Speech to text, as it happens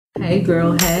Hey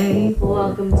girl, hey.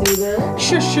 Welcome to the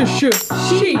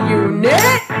She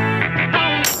Unit.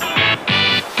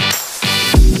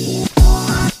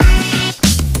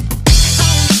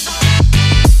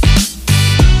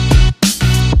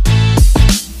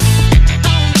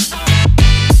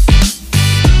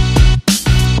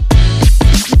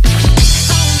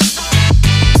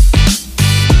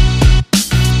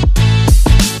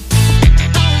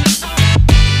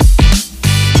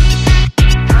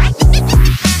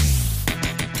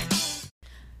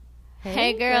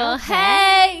 Hey girl,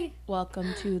 hey.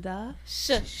 Welcome to the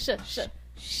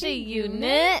She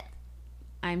Unit.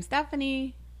 I'm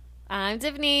Stephanie, I'm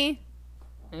Tiffany.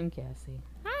 I'm Cassie.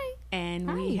 Hi.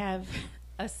 and we have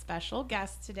a special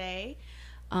guest today.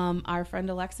 Our friend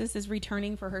Alexis is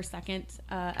returning for her second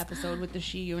episode with the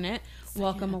She Unit.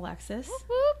 Welcome, Alexis.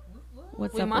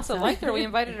 What's We up? must what's have up? liked her. We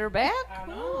invited her back. I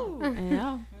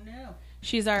know.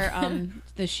 She's our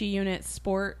the She Unit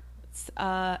sports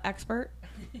expert.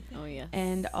 Oh yeah.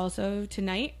 And also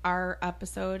tonight, our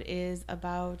episode is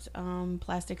about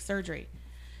plastic surgery.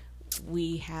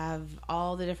 We have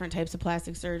all the different types of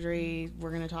plastic surgery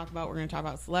we're going to talk about. We're going to talk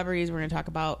about celebrities. We're going to talk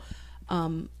about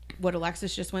what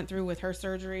Alexis just went through with her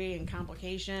surgery and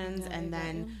complications. And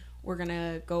then we're going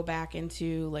to go back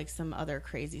into like some other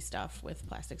crazy stuff with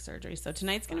plastic surgery. So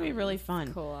tonight's going to be really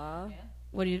fun. Cool.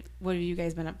 What have you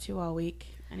guys been up to all week?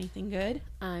 Anything good?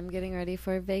 I'm getting ready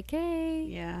for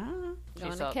vacay. Yeah.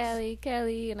 Going to sucks.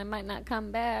 Cali, and I might not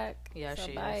come back. Yeah, so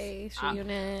she bye, is. She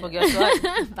Unit. Well, guess what?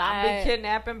 I'll Bye. be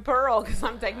kidnapping Pearl because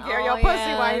I'm taking care of your Oh, pussy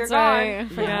yeah, while you're that's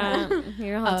gone. right. I forgot.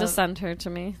 You'll have to send her to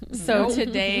me. So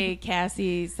today,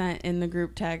 Cassie sent in the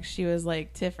group text. She was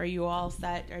like, "Tiff, are you all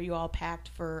set? Are you all packed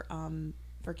for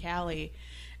Cali?"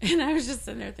 And I was just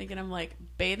sitting there thinking, I'm like,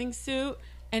 bathing suit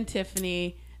and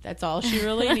Tiffany. That's all she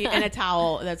really needs, and a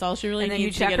towel. That's all she really And then you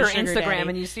needs. to check get her a sugar Instagram daddy.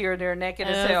 and you see her there naked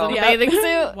I as was hell. in a Yep. bathing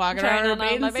suit. Walking trying around in a on my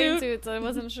bathing bathing suit. suit, so I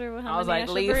wasn't sure how I was many like,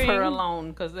 should leave bring. her alone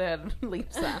because they had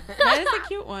leaves on. That is a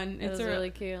cute one. It was a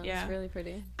really cute. Yeah. It's really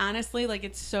pretty. Honestly, like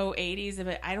it's so 80s,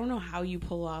 but I don't know how you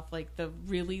pull off like the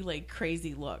really like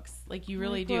crazy looks. Like you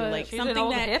really Like do. what? Like She's something an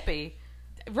old that hippie.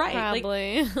 right,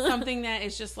 Probably. like something that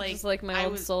is just like Just like my I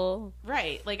old would- soul.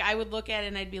 Right. Like I would look at it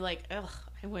and I'd be like, ugh,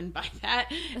 I wouldn't buy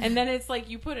that. And then it's like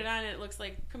you put it on and it looks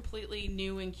like completely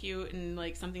new and cute and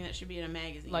like something that should be in a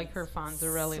magazine. Like her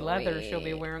Fonzarelli leather she'll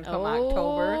be wearing come Oh,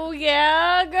 October.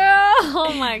 yeah, girl.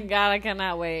 Oh, my God. I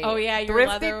cannot wait. Oh yeah, your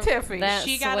Thrifty leather. Tiffy. That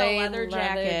She got a suede leather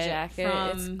jacket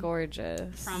It's from-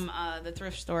 gorgeous. From the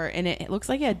thrift store, and it looks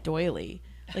like a doily.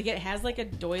 Like it has like a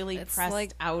doily It's pressed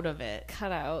like out of it.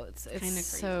 Cutouts. It's Kinda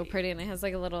so crazy. pretty. And it has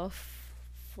like a little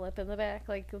flip in the back,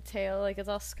 like a tail. Like it's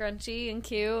all scrunchy and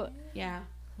cute. Yeah.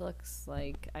 Looks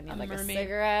like I need A like mermaid. a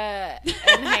cigarette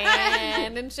in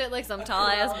hand and shit, like some tall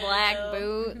ass black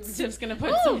boots. Tiff's gonna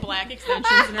put some black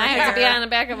extensions in her I hair. have to be on the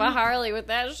back of a Harley with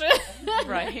that shit.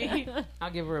 Right. I'll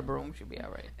give her a broom. She'll be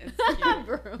all right.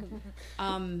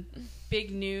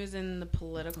 Big news in the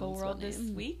political That's world funny. this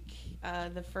week.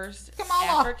 The first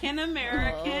Kamala. African Oh,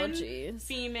 American jeez.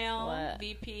 female What?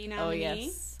 VP Oh, nominee.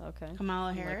 yes. Okay. Kamala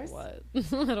I'm Harris. Like,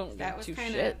 what? I don't That give was two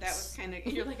kind shits. of. That was kind of.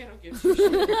 You're like I don't give two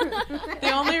shits.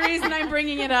 The only reason I'm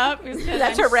bringing it up is because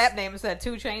That's her rap name. Is that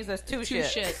 2 Chainz? That's two Two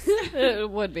shit. shits. It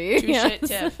would be. Two shit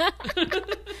Tiff.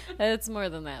 It's more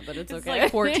than that, but it's It's okay.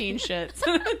 like 14 shits.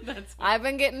 That's I've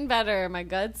been getting better. My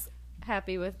gut's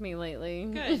happy with me lately.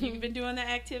 good. You've been doing the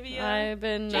Activia. I've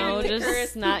been Cherry just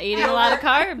pickers. not eating a lot of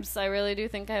carbs. I really do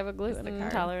think I have a gluten the carb.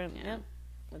 intolerant. Yeah. Yep.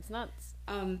 It's nuts.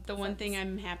 The one thing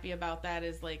I'm happy about that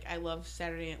is like I love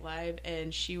Saturday Night Live,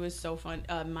 and she was so fun.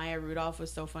 Maya Rudolph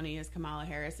was so funny as Kamala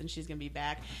Harris, and she's gonna be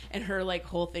back. And her like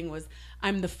whole thing was,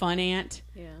 "I'm the fun aunt,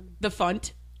 Yeah. the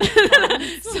funt." so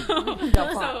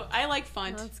I like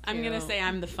funt. That's I'm gonna cute. say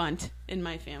I'm the funt in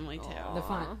my family too. Aw. The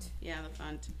font. Yeah, the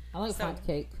funt. I like So- font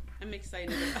cake. I'm excited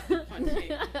about the funt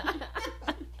cake.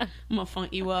 I'm gonna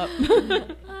funt you up.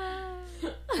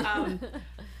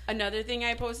 Another thing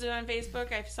I posted on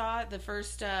Facebook, I saw the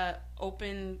first the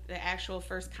actual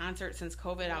first concert since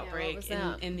COVID what outbreak was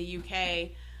that? in the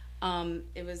UK.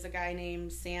 It was a guy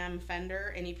named Sam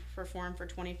Fender, and he performed for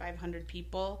 2,500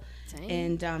 people. Dang.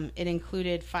 And it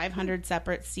included 500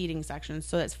 separate seating sections,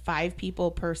 so that's 5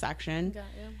 people per section. Got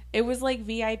you. It was like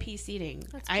VIP seating.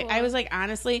 That's I cool. was like,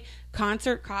 honestly,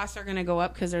 concert costs are going to go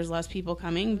up because there's less people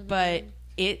coming, but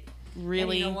it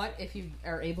really... And you know what? If you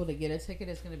are able to get a ticket,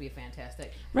 it's going to be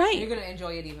fantastic. Right. You're going to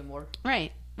enjoy it even more.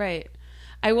 Right.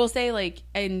 I will say, like,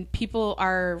 and people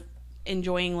are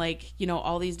enjoying, like, you know,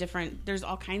 all these different, there's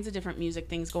all kinds of different music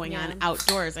things going on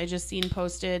outdoors. I just seen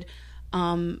posted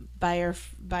by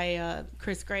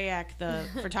Chris Grayak, the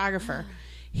photographer.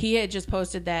 he had just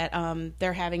posted that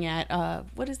they're having at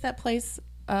what is that place?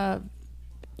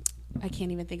 I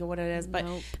can't even think of what it is, but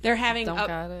Nope. they're having Don't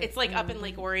got it. it's like up in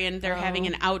Lake Orion. They're having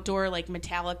an outdoor like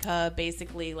Metallica,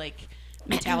 basically like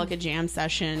Metallica jam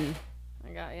session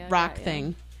I got ya, I rock got ya.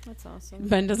 thing. That's awesome.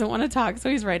 Ben doesn't want to talk, so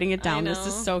he's writing it down. I This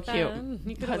is know. so cute. Ben,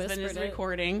 you could've Husband is whispered it.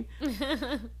 recording.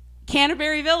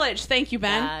 Canterbury Village. Thank you,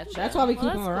 Ben. Gotcha. That's why we keep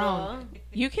Well, him that's around. cool.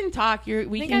 You can talk. We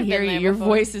think can I've hear been you. there Your before.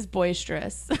 voice is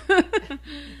boisterous.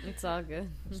 It's all good.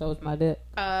 So is my dick.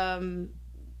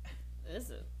 Is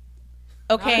it?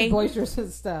 Not Okay. as boisterous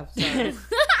and stuff. So.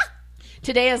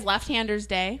 Today is Left-Handers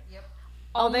Day.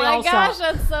 Oh they my all gosh,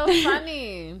 suck. that's so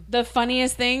funny. The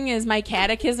funniest thing is my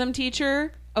catechism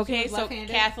teacher. Okay, was so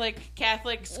left-handed?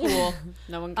 Catholic school.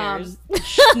 No one cares.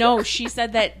 No, she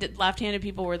said that left-handed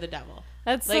people were the devil.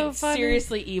 That's Like so funny.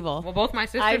 seriously evil. Well, both my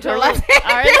sisters I are totally. left.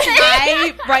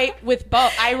 I write with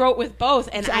both. I wrote with both,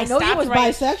 and I I know you stopped was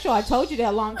writing. bisexual. I told you that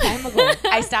a long time ago.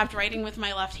 I stopped writing with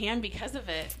my left hand because of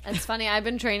it. It's funny. I've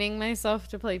been training myself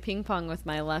to play ping pong with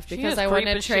my left She because is I want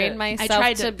creep to as train shit. myself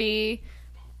tried to to- be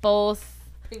both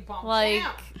Ping pong like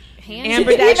champ. handy.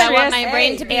 Ambidextrous. I want my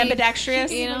brain to be ambidextrous.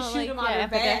 You know, Shoot like, him out yeah, her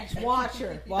bags. Watch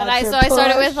her. But I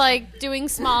started with like doing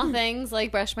small things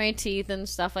like brush my teeth and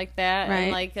stuff like that,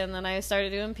 Right. and then I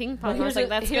started doing ping pong. But I was here's like,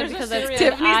 that's good here's a because that's serious- good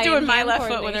Tiffany's eye doing and my hand left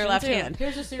foot with her left coordination, hand.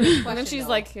 Here's a serious question. And then she's though.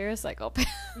 like, "You're a psychopath."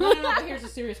 no. But here's a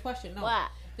serious question. No. What?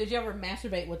 Did you ever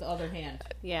masturbate with the other hand?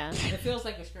 Yeah. It feels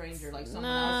like a stranger, like someone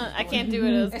No, else. I can't do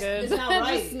it as good. It's not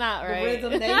right. It's not The right.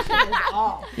 rhythm nation is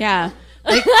off. Yeah.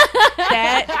 Like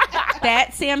that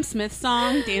Sam Smith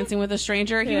song, Dancing with a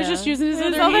Stranger, he was Yeah. just using his His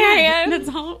other other hand. hand. That's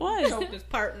all it was. Choked his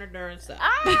partner during sex.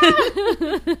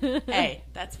 Hey,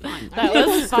 that's fun. That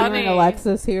was funny.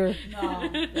 Alexis here.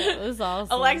 That was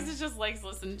awesome. Alexis just likes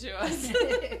listening to us.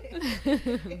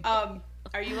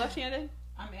 Are you left-handed?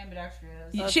 I'm ambidextrous.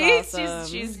 That's She's awesome.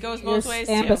 she's goes You're both ways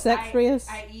too. ambidextrous.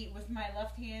 I eat with my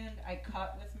left hand. I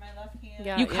cut with my left hand.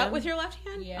 Yeah. You cut with your left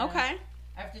hand? Yeah. Okay.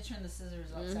 I have to turn the scissors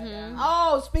upside down.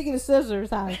 Oh, speaking of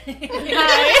scissors, hi.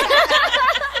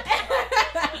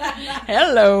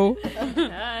 Hello.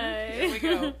 Hi. Here we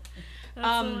go.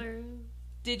 That's hilarious.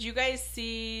 Did you guys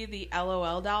see the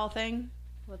LOL doll thing?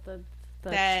 With the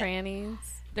That- trannies.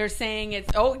 They're saying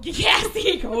it's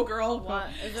Cassie, go girl. What?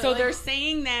 Is it So like- they're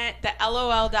saying that the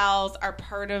LOL dolls are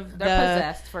part of They're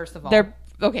possessed, first of all. They're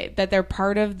okay. That they're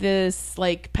part of this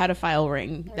like pedophile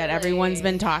ring that everyone's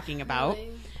been talking about. Really?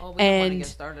 Oh, we don't want to and get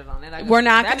started on it. We're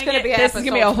not That's going to be get. an This is going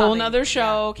to be a episode whole coming. nother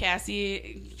show.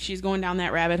 Cassie, she's going down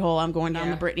that rabbit hole. I'm going down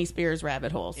Yeah. the Britney Spears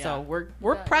rabbit hole. Yeah. So we're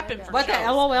prepping for But the shows.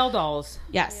 LOL dolls.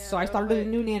 Yes. So I started a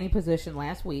new nanny position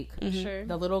last week. Sure.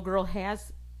 The little girl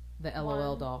has the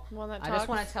LOL doll. One that I just talks.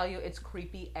 want to tell you, it's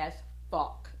creepy as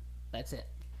fuck. That's it.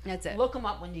 That's it. Look them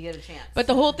up when you get a chance. But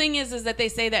the whole thing is that they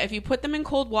say that if you put them in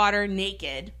cold water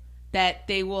naked, that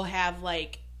they will have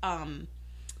like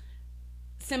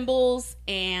symbols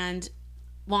and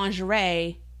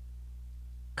lingerie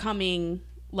coming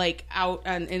like out,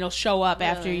 and it'll show up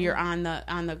after Really? you're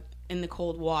in the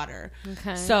cold water.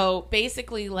 Okay. So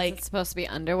basically, like It's supposed to be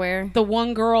underwear. the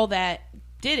one girl that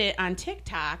did it on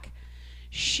TikTok,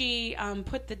 she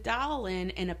put the doll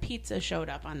in, and a pizza showed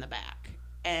up on the back,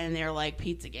 and they're like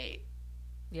Pizzagate.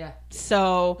 yeah,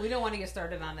 So we don't want to get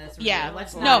started on this. yeah,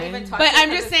 Let's no, not even touch but it I'm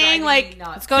because just it's saying, driving like, me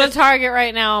nuts. Let's go to Target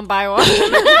right now and buy one.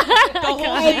 the whole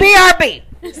thing. BRB.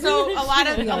 So a lot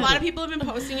of people have been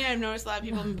posting it. I've noticed a lot of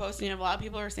people have been posting it. A lot of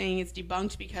people are saying it's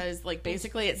debunked because, like,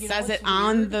 basically it You know says it what's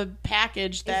on weird? the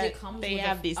package that It comes they with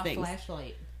have a, these a things.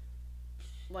 flashlight.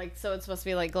 Like, so it's supposed to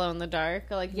be like glow in the dark,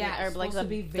 or like Yeah, or it's like supposed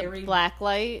the, to be very- the black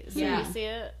light, so Yeah. you see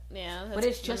it. Yeah, But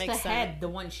it's that just the makes head, sense. the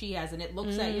one she has, and it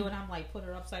looks at you, and I'm like, put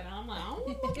her upside down. I'm like,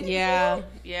 oh, look at Yeah, you.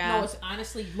 yeah, No, it's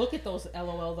honestly, look at those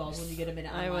LOL dolls when you get a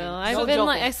minute. I online. will. No I've been joking.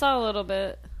 like, I saw a little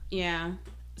bit. yeah.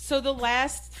 So the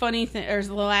last funny thing, or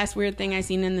the last weird thing I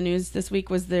seen in the news this week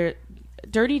was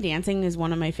Dirty Dancing is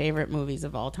one of my favorite movies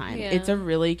of all time. Yeah. It's a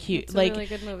really cute, It's a like really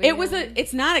good movie, it was yeah.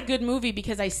 it's not a good movie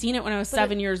because I seen it when I was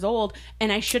 7 years old,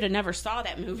 and I should have never saw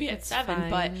that movie at It's 7. fine.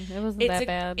 But It wasn't it's that a,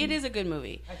 bad. It is a good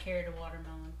movie. I carried a watermelon.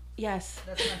 Yes.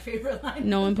 That's my favorite line.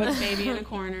 No one puts baby in a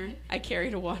corner. I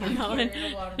carried a I watermelon.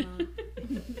 carried a watermelon.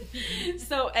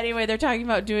 So anyway, they're talking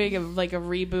about doing a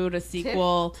reboot, a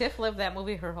sequel. Tiff lived that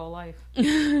movie her whole life.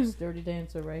 It's Dirty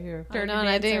Dancer right here. I Dirty know, and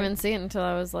I didn't Dancer. even see it until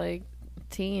I was like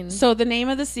teen. So the name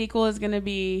of the sequel is going to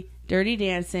be Dirty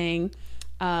Dancing,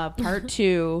 Part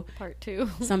 2. Part 2.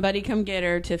 Somebody come get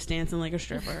her. Tiff's dancing like a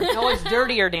stripper. No, it's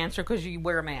Dirtier Dancer because you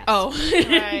wear a mask. Oh.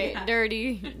 Right,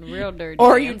 dirty, real dirty.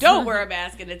 Or you dance. don't wear a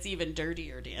mask and it's even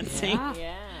dirtier dancing. Yeah.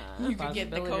 Yeah. you can get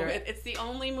the Possibility, COVID. right? It's the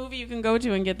only movie you can go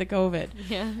to and get the COVID.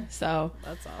 Yeah, So,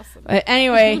 that's awesome.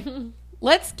 anyway,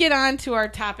 let's get on to our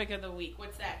topic of the week.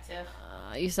 What's that, Tiff?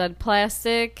 You said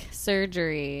plastic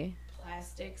surgery.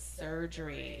 Plastic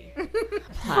surgery.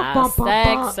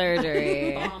 Plastic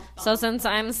surgery. So since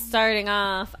I'm starting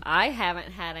off, I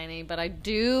haven't had any, but I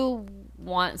do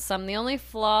want some. The only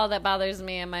flaw that bothers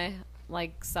me in my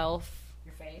like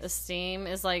self-esteem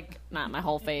is like not my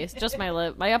whole face, just my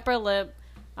lip, my upper lip.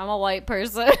 I'm a white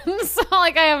person, so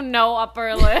like I have no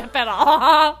upper lip at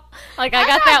all. Like I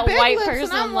got that big white lips and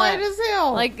person I'm lip. white as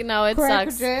hell. Like no, it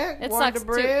Cracker sucks. Jack, It Wonder sucks too.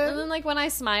 Bread. And then like when I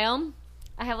smile,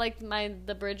 I have like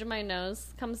the bridge of my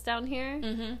nose comes down here,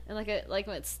 and like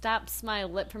it stops my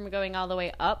lip from going all the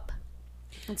way up.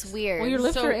 It's weird. Well, your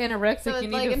lips So- are anorexic. so you it's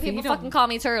need like, to and people feed 'em. fucking call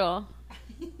me Turtle.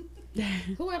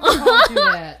 Whoever called you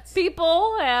that?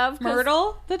 People have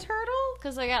Myrtle the turtle?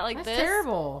 because I got like That's this,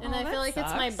 terrible. and I that feel like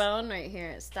it's my sucks. bone right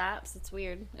here. It stops. It's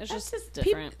weird. It's That's just peop-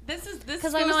 different. this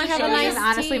 'Cause I goes know I to have show a It you- nice doesn't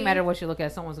honestly teeth. matter what you look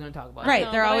at. Someone's going to talk about Right,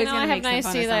 it. they're but always I know going to I make have nice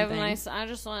some fun teeth. of I have something. nice. I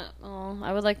just want. Oh,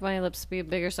 I would like my lips to be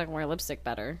bigger so I can wear lipstick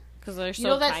better because they're so You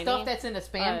know that tiny. stuff that's in the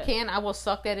spam But- can? I will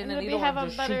suck that in And a maybe needle have and a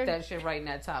just better- shoot that shit right in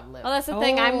that top lip. Oh, that's the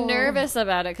thing. I'm Oh. nervous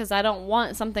about it because I don't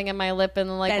want something in my lip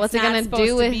and like, That's what's it not gonna supposed do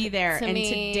to with be there. to And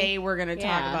me? today we're going to talk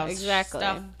Yeah, about exactly.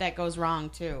 stuff that goes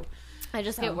wrong too. I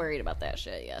just get worried about that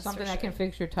shit. Yes, Something for that sure. can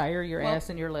fix your tire, your Well, ass,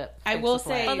 and your lip. I Fix will the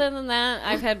flat. say- Other than that,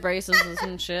 I've had braces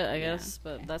and shit. I guess,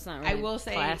 but that's not really. I will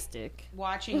say- plastic.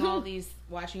 Watching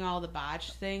all the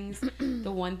botch things, the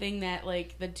one thing that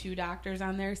like the two doctors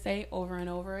on there say over and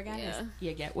over again is Yeah.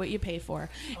 you get what you pay for.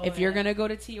 If you're gonna go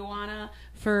to Tijuana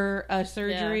for a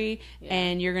surgery Yeah.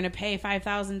 and you're gonna pay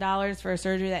 $5,000 for a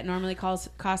surgery that normally costs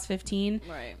 $15,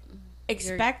 Right.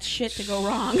 expect shit to go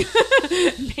wrong.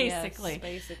 Basically. Yes,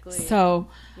 basically. So,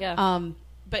 yeah.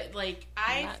 but like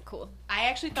I Not cool.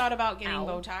 actually thought about getting Ow.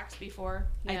 Botox before.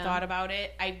 I Yeah. thought about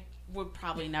it. I would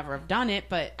probably never have done it,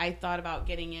 but I thought about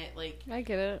getting it like I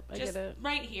get it. I just get it.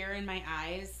 right here in my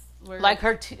eyes, where Like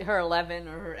her 11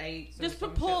 or her 8. just to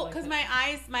pull because my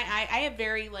I have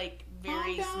very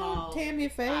very small Tam your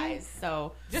face. eyes,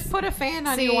 so Just put a fan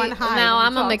on See, you on high. now when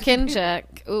I'm you a talk to people. McKincheck.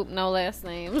 Oop, no last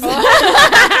names.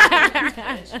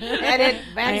 Edit,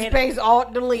 backspace,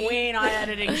 alt, delete. we ain't on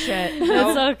editing shit.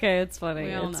 It's okay. It's funny.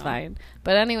 We all It's know. fine.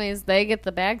 But anyways, they get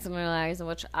the bags in their eyes,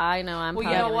 which I know I'm Well, you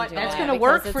probably know gonna what? do That's that going to because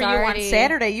work it's for you already- on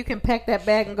Saturday. You can pack that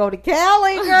bag and go to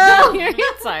Cali, girl. You're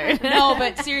tired. No,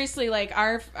 but seriously, like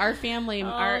our family,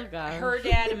 gosh. her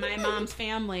dad and my mom's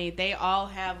family, they all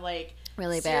have like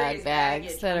really serious bad bags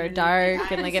baggage that are underneath dark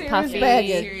their and they get Serious puffy.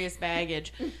 baggage. serious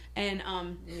baggage, and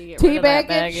You get Tea rid of that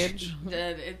baggage?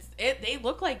 they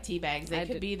look like tea bags. They I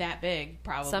could did- be that big,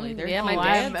 probably. Some- They're yeah, my huge.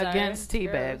 dad's I'm are. against tea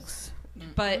Gross. bags.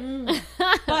 but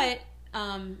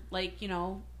like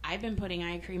I've been putting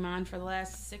eye cream on for the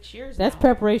last 6 years. That's now.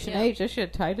 preparation Yeah. H. That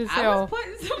shit tight as I hell.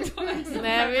 was putting some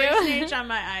Have you? preparation H on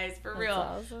my eyes for real.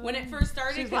 awesome. When it first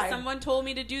started, She's because like- someone told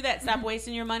me to do that. Stop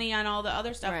wasting your money on all the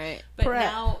other stuff. Right. But Prep.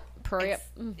 now Prep.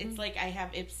 it's like I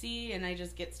have Ipsy and I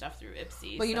just get stuff through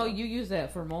Ipsy. But you know, so- you use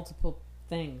that for multiple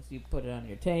things. You put it on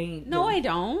your tank. No, I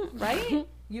don't. Right?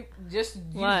 You just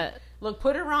What? Look,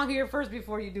 put it around here first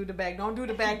before you do the back. Don't do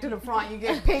the back to the front. You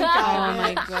get pink Oh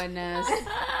eye. my goodness.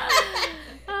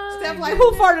 Steph like,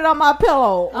 who farted on my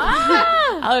pillow?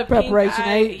 I'll have Preparation pink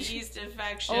eye, H. yeast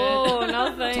infection. Oh,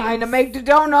 no thanks. Time to make the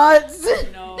donuts.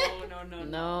 No.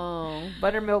 No.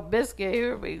 Buttermilk biscuit.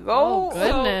 Here we go. Oh,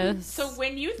 good. Goodness. So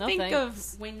when you No think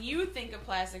thanks. of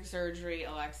plastic surgery,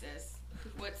 Alexis,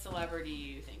 what celebrity do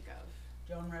you think of?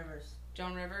 Joan Rivers.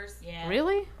 Joan Rivers? Yeah.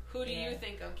 Really? Who do Yeah. you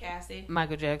think of, Cassie?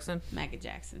 Michael Jackson. Michael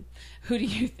Jackson. Who do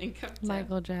you think of? Tim?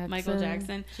 Michael Jackson. Michael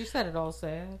Jackson. She said it all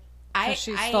sad.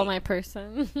 She stole my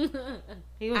person.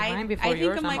 He was mine before I think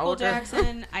yours. of I'm Michael older.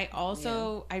 Jackson. I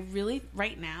also, I really,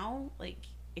 right now, like,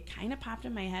 it kind of popped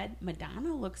in my head.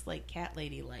 Madonna looks like Cat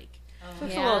Lady like.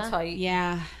 Looks a Yeah. little tight.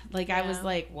 Yeah, like I was Yeah.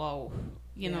 like, whoa,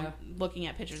 you know, Yeah. looking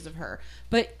at pictures of her.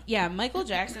 But yeah, Michael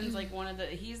Jackson's like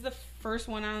he's the first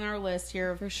one on our list here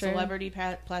of For sure. celebrity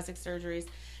plastic surgeries.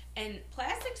 And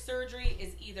plastic surgery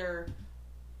is either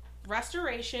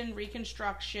restoration,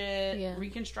 reconstructive,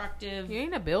 You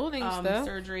ain't a building stuff.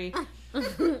 surgery,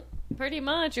 Pretty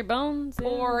much your bones. Yeah.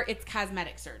 or it's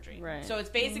cosmetic surgery. Right. So it's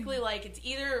basically like it's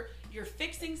either you're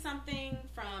fixing something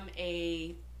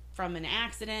from an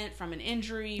accident, from an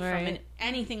injury, Right.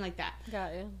 anything like that.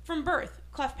 Got you. From birth,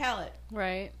 cleft palate,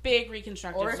 Right. big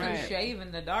reconstructive Or if surgery. you shave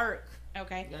in the dark.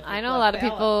 Okay. I know a lot of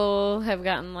people have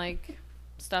gotten like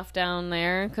stuff down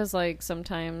there because like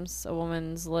sometimes a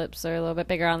woman's lips are a little bit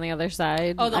bigger on the other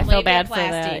side. Oh, the I feel bad for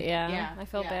labiaplasty. that. Yeah, Yeah, I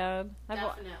feel yeah. bad. That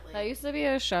Definitely. used to be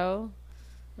a show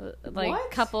Like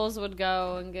What? couples would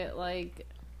go and get like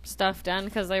stuff done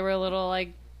because they were a little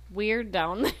like weird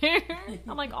down there.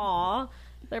 I'm like, aw,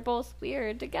 they're both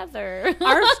weird together.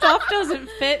 Our stuff doesn't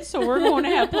fit, so we're going to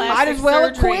have plastic Might as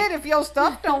well surgery. quit if your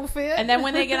stuff don't fit. And then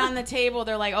when they get on the table,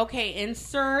 they're like, okay,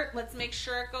 insert. Let's make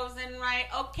sure it goes in right.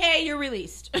 Okay, you're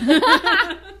released.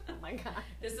 Oh my god.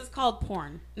 This is called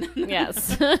porn.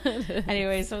 Yes.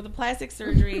 Anyway, so the plastic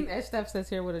surgery. As Steph says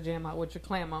here with a jam out with your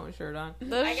clam out shirt on.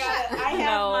 I have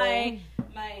No.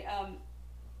 my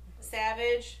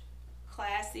Savage,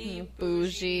 classy,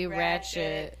 Bougie,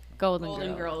 ratchet, Golden, Golden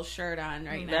Girl. Girls shirt on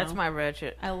right now. That's my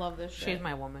ratchet. I love this shirt. She's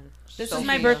my woman. This Sophia. is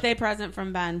my birthday present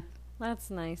from Ben. That's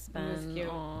nice, Ben. That's cute.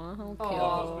 Aw, how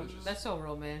Oh, cute. that's so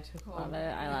romantic. Love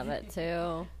it. I love it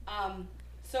too.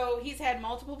 So he's had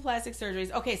multiple plastic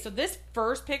surgeries. Okay, so this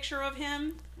first picture of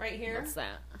him right here, What's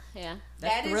that? Yeah.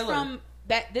 that is Thriller. from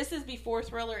that. This is before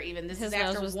Thriller. Even this His is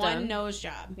after nose was one done. nose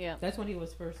job. Yeah. That's when he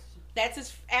was first. That's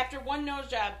his after one nose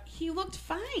job. He looked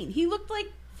fine. He looked like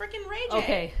freaking Ray J.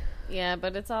 Okay, Yeah,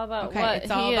 but it's all about Okay, what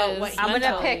it's all he about is. what he I'm gonna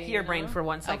mentally, pick your you brain know? for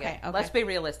 1 second. Okay, okay. Let's be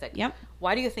realistic. Yep.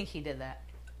 Why do you think he did that?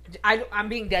 I'm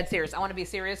being dead serious. I want to be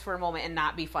serious for a moment and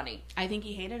not be funny. I think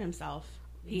he hated himself.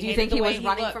 Do you hated think the he way was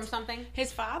running looked. from something?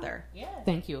 His father? Yeah.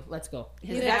 Thank you. Let's go.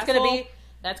 His That's asshole-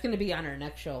 gonna be on our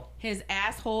next show. His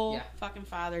asshole Yeah. fucking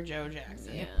father, Joe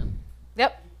Jackson. Yeah.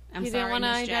 Yep. I'm he sorry, didn't want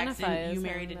to Miss identify Jackson. as You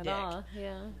married a him dick. at all.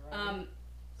 Yeah.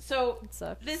 So It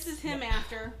sucks. this is him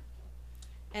after,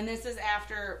 and this is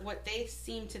after what they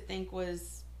seem to think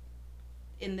was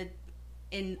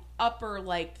in upper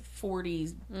like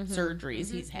 40s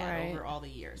surgeries he's had Right. over all the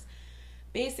years.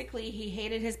 Basically, he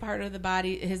hated his part of the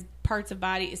body, his parts of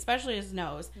body, especially his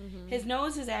nose. His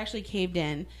nose has actually caved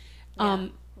in.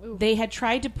 They had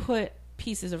tried to put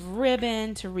pieces of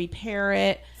ribbon to repair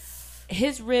it.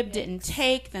 His rib didn't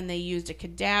take. Then they used a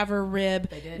cadaver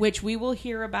rib, which we will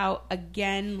hear about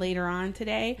again later on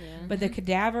today. But the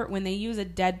cadaver, when they use a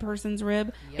dead person's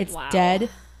rib, it's Wow. dead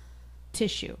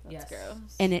tissue. Yes.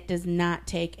 Gross. And it does not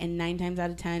take. And 9 times out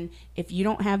of 10, if you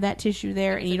don't have that tissue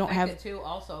there and you don't have, too.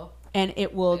 Also. and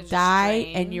it will It's die,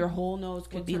 strained. and your whole nose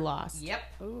could be lost Yep.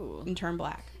 Ooh. and turn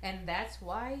black. And that's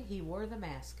why he wore the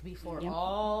mask before Yep.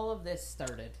 all of this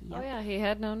started. Oh yeah, he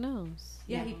had no nose.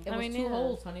 Yeah, it I was mean, 2 yeah.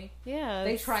 holes, honey. Yeah,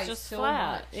 They it's tried just so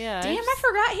flat. much. Yeah. Damn, it's- I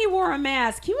forgot he wore a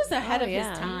mask. He was ahead Oh, of yeah.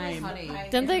 his time. Honey.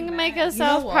 Didn't they make a You know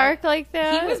South what? Park like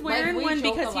that? He was wearing Like, we one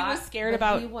joke because a he was lot, scared but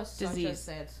about he was such a disease.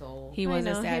 sad soul. He was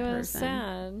I know, a sad he was person.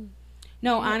 sad.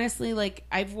 No, honestly, like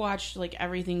I've watched like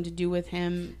everything to do with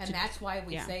him. And that's why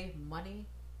we yeah. say money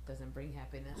doesn't bring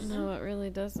happiness. No, it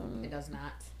really doesn't. It does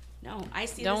not. No, I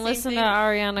see. Don't the same listen thing. to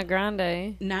Ariana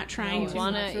Grande. Not trying You to.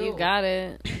 want not it, true. you got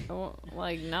it.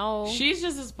 Like no. She's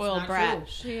just a spoiled not brat. true.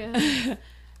 She,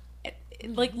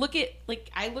 Like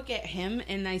I look at him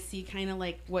and I see kind of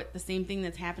like what the same thing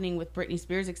that's happening with Britney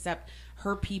Spears, except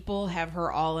her people have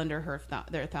her all under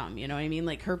their thumb. You know what I mean?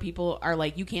 Like her people are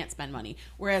like, you can't spend money.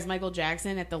 Whereas Michael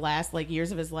Jackson at the last like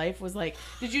years of his life was like,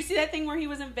 did you see that thing where he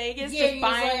was in Vegas Yeah, just he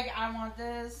was buying? like, I want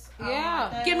this. I Yeah.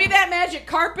 want that. Give me that magic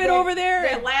carpet over there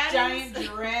at giant Aladdin's.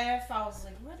 giraffe. I was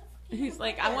like, where the fuck? He's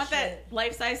like, I want that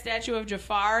life-size statue of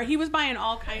Jafar. He was buying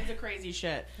all kinds of crazy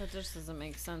shit. that just doesn't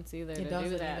make sense either to do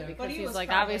doesn't that either. because But he he's was like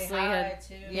probably obviously high, had.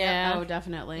 too. Yeah. Oh,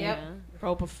 definitely. Yep.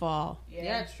 Propofol.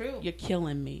 Yeah, it's true. You're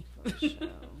killing me.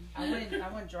 I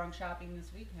went drunk shopping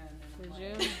this weekend. And I'm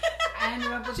Did like, you? I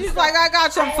ended up with She's stuff- like, I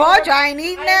got some I fudge. ended up- I ain't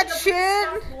eating I that ended up with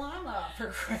shit. stuffed llama, for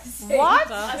Christ's sake. What?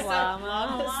 Stuffed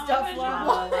llama. Stuffed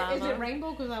llama. What? Is it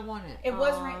rainbow? Because I want it. It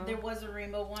was there was a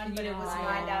rainbow one, but it was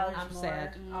Yeah. $9 I'm more.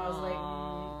 sad. I was like,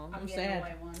 Aw. I'm I'm getting sad. a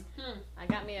white one. I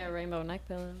got me a rainbow neck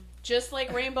pillow. Just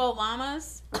like rainbow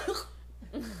llamas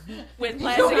with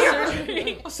plastic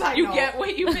surgery. You get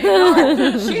what you pay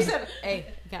for. She said, "Hey,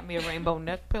 got me a rainbow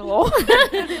neck pillow,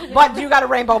 but you got a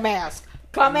rainbow mask.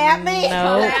 Come at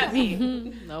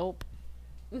me." Nope.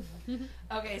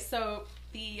 Okay, so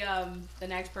the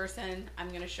next person, I'm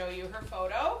going to show you her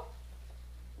photo.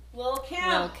 Lil Kim.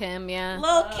 Lil Kim, yeah.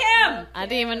 Lil Kim. I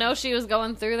didn't even know she was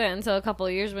going through that until a couple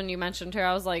of years when you mentioned her.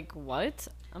 I was like, what?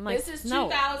 I'm like, This is no.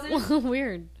 2000.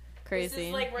 Weird. Crazy. This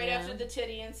is like right Yeah. after the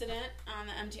titty incident on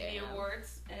the MTV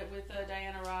Awards with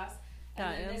Diana Ross.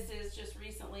 And then Got this is just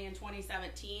recently in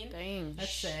 2017. Dang.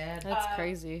 That's sad. That's Uh,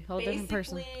 crazy. Whole different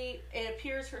person. Basically, it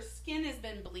appears her skin has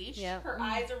been bleached. Yep. Her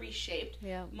eyes are reshaped.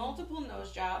 Yeah. Multiple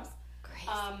nose jobs. Crazy.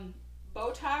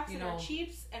 Botox You in her know,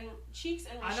 cheeks and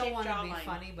I reshaped don't want to be jawline.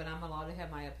 funny, but I'm allowed to have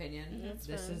my opinion. That's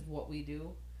This fine. is what we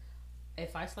do.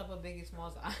 If I slept with Biggie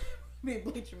Smalls, I'd be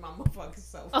bleaching my motherfucking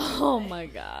self. Oh my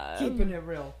god. Keeping it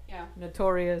real. Yeah.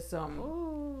 Notorious.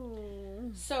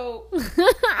 Ooh. So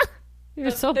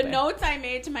You're so the bad. notes I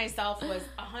made to myself was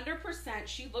 100%.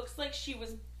 She looks like she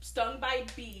was stung by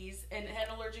bees and had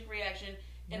an allergic reaction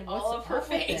in What's all the of her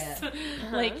problem with face. that?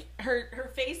 Like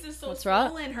her face is so What's wrong?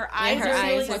 swollen. Her eyes her are eyes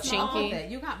really are What's wrong chinky. with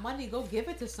it? You got money, go give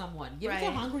it to someone. Give it Right.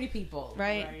 to hungry people.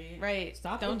 Right.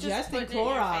 Stop Don't just ingesting put it in your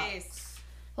Clorox. face.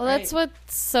 Well, that's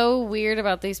what's so weird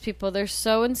about these people. They're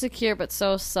so insecure but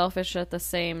so selfish at the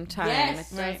same time.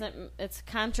 Yes. It doesn't. It's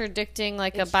contradicting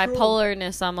like It's a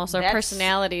bipolarness almost, or That's-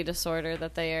 personality disorder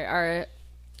that they are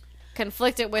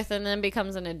conflicted with, and then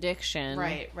becomes an addiction.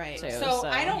 Right. too, So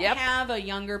I don't Yep. have a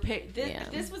younger pic. Yeah.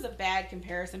 This was a bad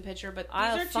comparison picture, but these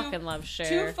I are two. fucking love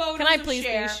Cher. two photos Can I of please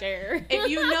Cher. be Cher? If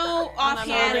you know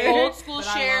offhand, her. old school But I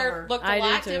love Cher her. looked I a do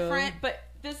lot too. different. But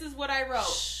this is what I wrote.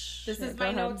 This is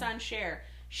my notes on Cher.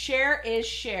 Cher is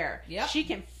Cher. Yep. She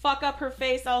can fuck up her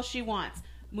face all she wants.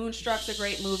 Moonstruck's a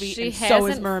great movie, She and so is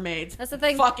hasn't- Mermaids. That's the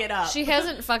thing. Fuck it up. She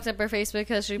hasn't fucked up her face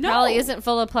because she No. probably isn't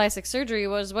full of plastic surgery.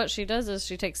 What she does is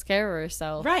she takes care of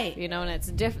herself, Right. You know, and it's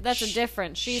that's a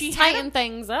difference. she She's had tightened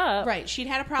things up, Right, she'd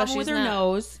had a problem with she's her not-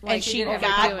 nose, like and she she did every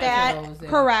got do it. that Nose, yeah.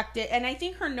 corrected. And I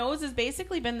think her nose has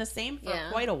basically been the same for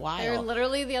Yeah. quite a while. There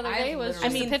literally the other I day was literally- just I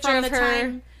mean, a picture from of the her.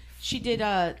 time she did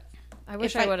I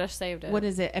wish if I I- would have saved it. what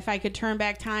is it? If I could turn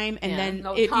back time, and Yeah. then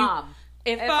No, if Tom.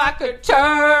 if If I I could could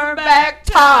turn back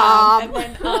Tom.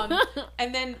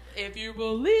 and then if you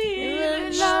believe in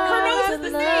In love, her nose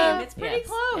is the love. same. It's pretty Yes,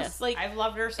 close. yes. Like I've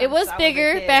loved her since It was I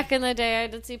bigger a kid. back in the day. I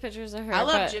did see pictures of her. I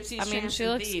love but, Gypsies, I mean, Tramps, she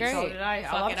and looks Thieves. great. So did I.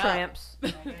 Fuck I love it up. tramps.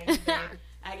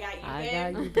 I got you, I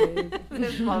babe. got you, babe.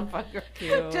 This motherfucker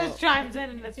Cute. just chimes in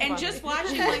and it's And funny. just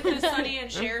watching like the Sonny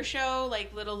and Cher show,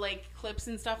 like little like clips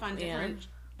and stuff on Yeah. different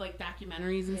like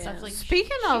documentaries and stuff. Like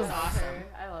Speaking she's of awesome.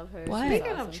 I love her. What? She's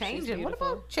speaking awesome. of She's changing, what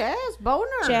beautiful. about Chaz Boner?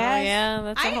 Oh, Chaz? yeah,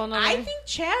 that's a whole nother. I think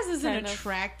Chaz is an kind of-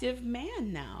 attractive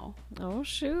man now. Oh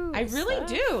shoot! I really Steph.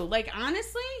 do. Like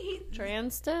honestly, he.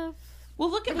 Trans stuff.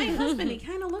 Well, look at my husband. He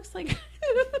kind of looks like.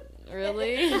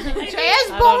 Really? Chaz I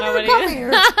don't know Boner, what come he-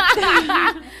 here.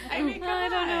 I mean, come I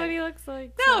don't know on. what he looks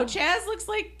like. No, Chaz looks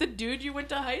like the dude you went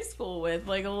to high school with,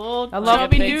 like a little I love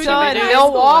chubby big dude. pizza you went in to high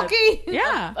school Milwaukee. with.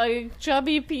 Yeah. A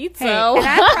chubby pizza. Hey, and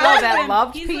I'm proud of that him.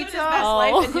 loves He's living pizza. his best Oh.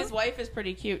 life, and his wife is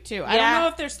pretty cute too. I Yeah. don't know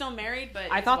if they're still married,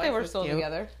 but I his thought they wife were was still cute.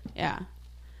 together. Yeah.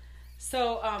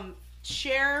 So,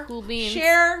 Cher, Cool beans.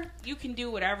 Cher, you can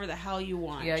do whatever the hell you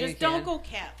want. Yeah, you Just don't can. go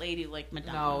cat lady like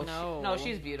Madonna. No, No. no,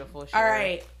 she's beautiful. All Cher.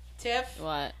 right, Tiff.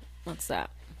 What? What's that?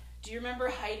 Do you remember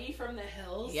Heidi from the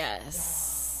Hills?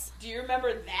 Yes. Do you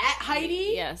remember that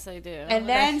Heidi? Yes, I do. And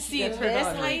then see that's her this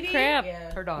daughter. Heidi. Crap.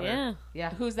 Her daughter. Yeah. Yeah.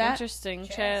 Who's that? Interesting.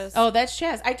 Chaz. Oh, that's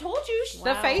Chaz. I told you.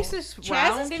 The Wow. face is Chaz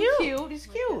round is and cute. cute. He's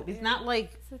cute. He's not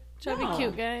like chubby, No.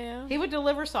 cute guy. Yeah. he would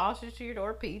deliver sausage to your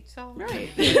door, pizza. Right.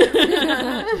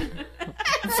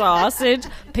 Sausage,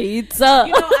 pizza.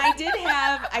 You know,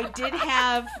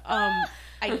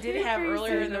 I did have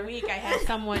earlier in the week. I had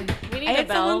someone. We need I a had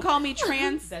bell. someone call me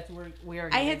trans. That's where we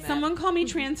already. I did had that. someone call me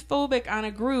transphobic on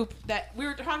a group that we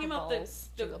were talking about bells.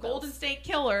 the Jingle Golden bells. State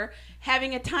Killer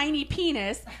having a tiny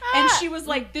penis, and she was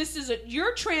like, "This is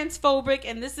you're transphobic,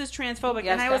 and this is transphobic,"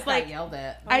 Yes, and I was that got like, yelled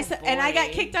at. I said, and I got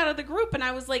boy. kicked out of the group, and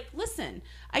I was like, listen,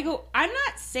 I go, I'm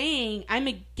not saying I'm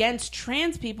against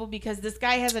trans people because this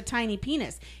guy has a tiny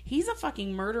penis. He's a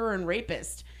fucking murderer and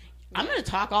rapist. I'm going to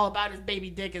talk all about his baby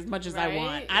dick as much as I Right?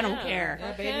 want. I don't Yeah. care. Yeah,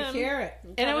 Fuck baby him. carrot.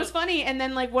 And it was funny. And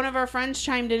then like one of our friends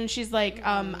chimed in and she's like,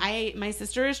 my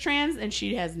sister is trans and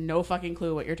she has no fucking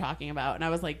clue what you're talking about. And I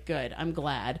was like, good, I'm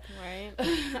glad. Right.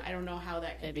 I don't know how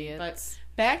that could be. But Idiots.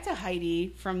 back to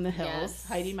Heidi from the Hills, Yes.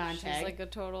 Heidi Montag. She's like a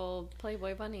total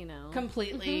Playboy bunny now.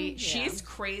 Completely. Yeah. She's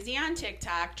crazy on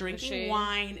TikTok, drinking she?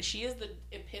 wine. She is the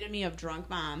epitome of drunk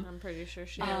mom. I'm pretty sure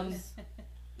she Um, is.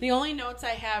 The only notes I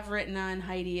have written on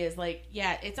Heidi is like,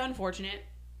 yeah, it's unfortunate.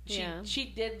 Yeah. She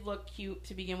did look cute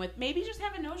to begin with. Maybe just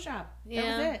have a nose job. Yeah.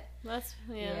 That was it. That's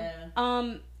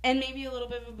yeah. And maybe a little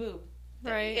bit of a boob.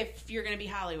 Right. If you're gonna be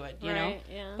Hollywood, you know. Right.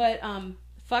 Yeah. But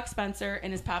fuck Spencer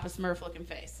and his Papa Smurf looking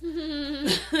face.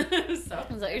 So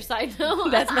Is that your side note?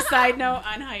 that's my side note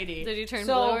on Heidi. Did you turn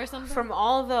So blue or something? from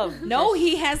all the No,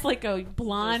 he has like a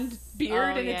blonde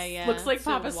beard, oh, and yeah, it yeah. looks like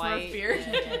So Papa white. Smurf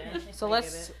beard. So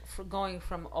let's going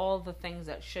from all the things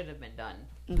that should have been done.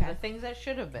 Okay. The things that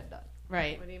should have been done.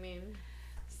 Right. What do you mean?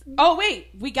 Oh wait,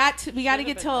 we got to Should've get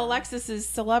been to done. Alexis's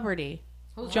celebrity,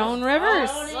 Who's Joan Rivers.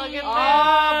 Look at Oh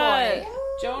that. boy.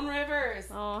 Joan Rivers.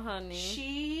 Oh, honey.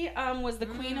 She was the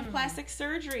queen of plastic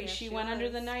surgery. Yes, she she went under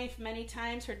was. the knife many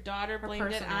times. Her daughter blamed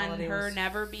it on personality her was-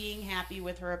 never being happy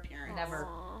with her appearance. Never.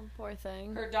 Aw, Poor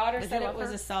thing. Her daughter Did said you it love was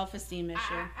her? a self-esteem issue.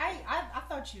 I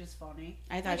thought she was funny.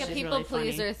 I thought Like a she was people really funny.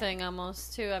 pleaser thing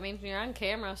almost too. I mean, you're on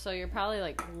camera, so you're probably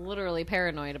like literally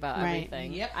paranoid about Right.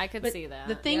 everything. Yep. I could But see that.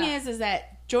 the thing is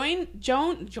that Joan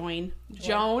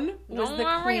was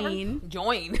the queen.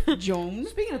 Join. Joan.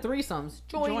 Speaking of threesomes,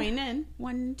 Join in.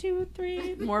 1, 2,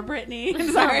 3. More Brittany.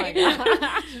 Oh Sorry. my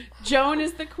God. Joan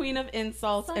is the queen of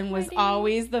insults Suck and my was dick.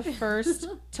 always the first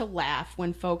to laugh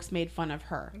when folks made fun of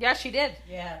her. Yeah, she did.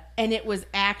 Yeah. And it was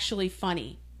actually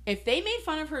funny. If they made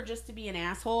fun of her just to be an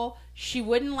asshole, she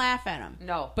wouldn't laugh at them.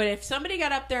 No. But if somebody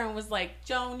got up there and was like,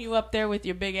 Joan, you up there with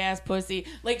your big ass pussy,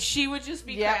 like she would just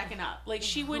be Yep. cracking up. Like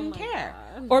she wouldn't my care.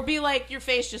 God. Or be like, your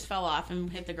face just fell off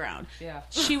and hit the ground. Yeah.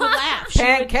 She would laugh. She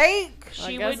would, Pancake. she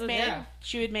I guess would it- make yeah.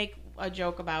 she would make a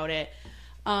joke about it.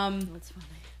 That's funny.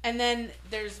 And then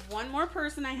there's one more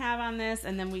person I have on this,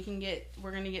 and then we're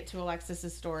gonna get to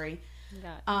Alexis's story.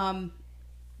 Got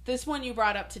This one you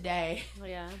brought up today,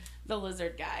 yeah. the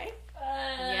lizard guy.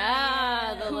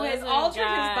 Yeah, the Who has lizard altered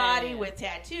guy. his body with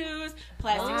tattoos,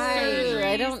 plastic Why? surgery.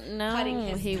 I don't know. cutting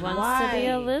his He tongue. wants to be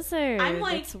a Why? lizard. I'm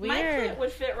like, That's my weird. clit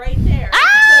would fit right there.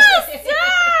 Ah,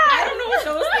 I don't know what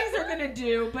those things are gonna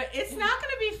do, but it's not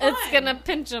gonna be fun. It's gonna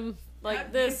pinch him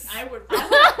like this. I would.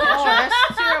 Oh,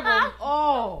 that's terrible.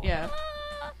 Oh. Yeah.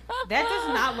 That does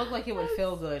not look like it would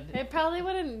feel good. It probably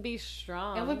wouldn't be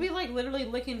strong. It would be like literally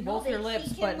licking both your lips,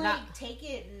 but not. take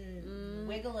it and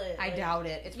wiggle it. I doubt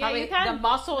it. It's Yeah, probably you can. the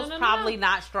muscle No, is no, no, probably no.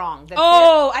 not strong. The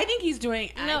Oh, I think he's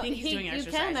doing. No, I think he's doing you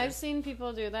exercises. can. I've seen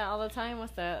people do that all the time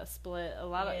with that split. A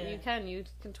lot of Yeah. you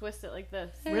can twist it like this.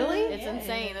 Really? It's Yeah,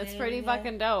 insane. yeah, It's yeah, pretty yeah.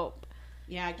 fucking dope.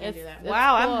 Yeah, I can't It's- do that. it's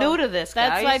Wow, cool. I'm new to this,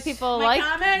 That's guys. why people My like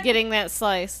comment? getting that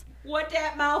slice. What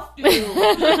that mouth do?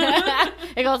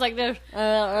 It goes like this.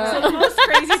 So the most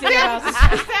crazy thing about this.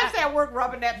 Steph's at work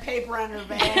rubbing that paper on her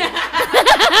van.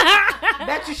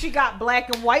 Bet you she got black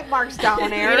and white marks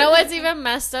down there. You know what's even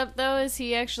messed up though is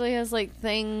he actually has like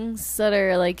things that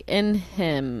are like in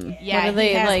him. Yeah, What are he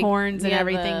they, has like, horns and yeah,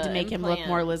 everything the to make him look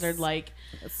more implants. lizard-like.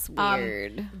 It's Um,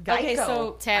 weird. Okay,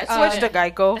 so Tattoo. Switch to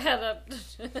Geico. Head up.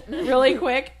 really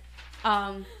quick.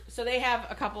 So they have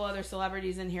a couple other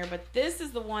celebrities in here, but this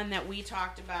is the one that we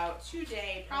talked about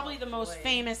today. Probably the most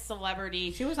famous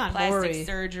celebrity. She was on plastic Maury. I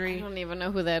surgery. don't even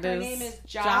know who that Her is. name is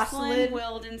Jocelyn. Jocelyn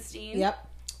Wildenstein. Yep.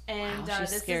 And Wow,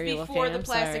 she's this scary is before looking, the I'm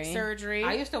plastic sorry. surgery.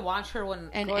 I used to watch her when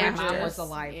And my mom gorgeous. was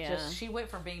alive. Yeah. Just she went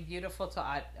from being beautiful to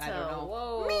I don't know.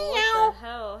 Whoa, Meow. what the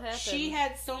hell happened? She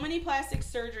had so many plastic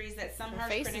surgeries that some Her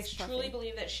harsh face critics is truly puffy.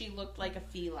 believe that she looked like a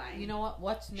feline. You know what?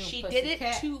 What's new? She did it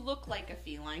Pussycat? to look like a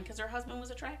feline because her husband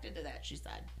was attracted to that, she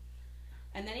said.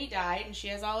 And then he died, and she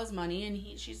has all his money,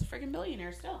 and she's a freaking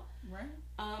billionaire still. Right.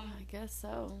 I guess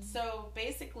so. So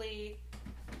basically,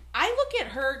 I look at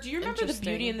her. Do you remember the Interesting.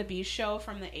 Beauty and the Beast show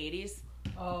from the 80s?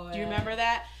 Oh, Do you remember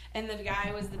that? And the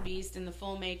guy was the Beast in the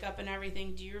full makeup and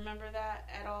everything. Do you remember that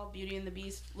at all? Beauty and the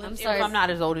Beast. I'm It sorry. was- I'm not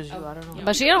as old as you. I don't know.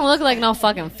 But she don't look like no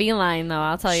fucking feline though.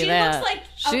 I'll tell you She that. looks like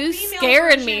a She's female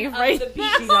scaring me version of right the now.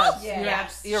 Beast. She does. Yeah.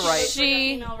 Yes. You're She right. looks like a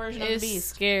She female version of the is Beast.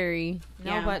 scary.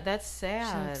 No, Yeah. but that's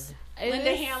sad. It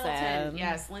Linda is Hamilton. sad.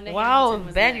 Yes, Linda Wow, Hamilton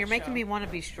was Ben, in you're that making show. me want to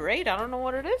be straight. I don't know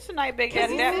what it is tonight, Big 'Cause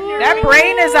Daddy. he's in your That room.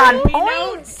 brain is on He point.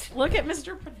 knows. Look at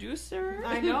Mr. Producer.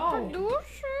 I know.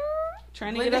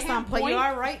 Trying to Linda get us on But point. you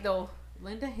are right though.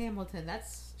 Linda Hamilton.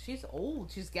 She's old.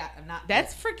 She's got not.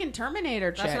 That's freaking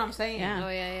Terminator chick. That's what I'm saying. Yeah. Oh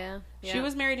yeah. She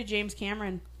was married to James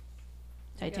Cameron.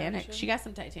 Titanic. Gotcha. She got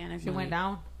some Titanic. She went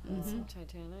down. Some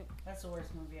Titanic. That's the worst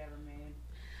movie ever made.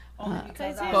 Only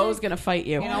because I Bo's gonna fight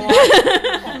you. You know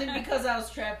what? only because I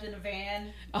was trapped in a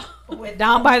van with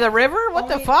Down by the river? What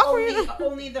the fuck were you?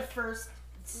 Only the first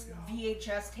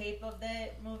VHS tape of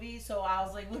that movie, so I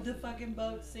was like, "Would the fucking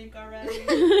boat sink already?"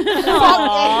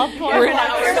 Aw, poor We're in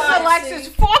Alex. our- Here's Alexis.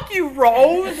 Fuck you,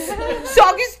 Rose.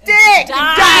 Suck his dick.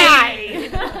 Die.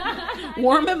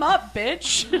 Warm him up,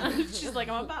 bitch. She's like,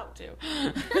 I'm about to.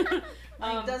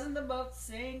 Like, doesn't the boat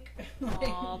sink?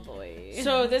 Oh boy.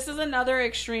 So this is another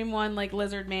extreme one, like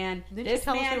Lizard Man. Didn't this you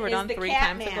tell us man we were is done the 3 cat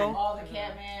times man. ago? Oh, the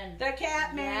cat man. The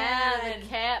cat man. yeah, the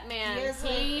cat He man. has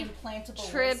He like implantable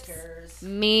trips whiskers.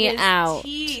 me His out.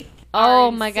 teeth Oh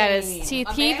are my god, insane. his teeth.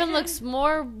 He even Imagine looks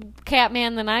more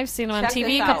Catman than I've seen him on Check TV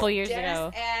this a out. couple years Dennis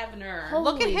ago. Abner.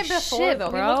 Look at Holy him before, shit, though.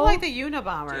 bro. He looked like the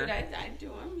Unabomber. Dude, I'd do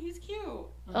him. He's cute.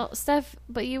 Oh, Steph,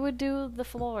 but you would do the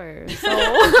floor. So.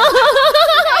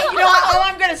 You know what? All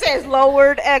I'm going to say is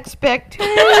lowered expectations.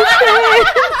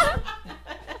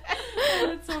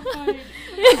 That's so funny.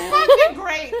 Fucking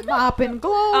great. Mop and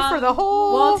glow for the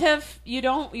whole. Well, Tiff, you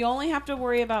only have to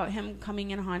worry about him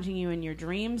coming and haunting you in your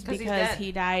dreams 'Cause he's because dead.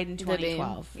 he died in Did he?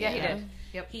 2012. yeah, he did.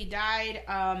 Yep. He died.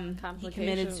 He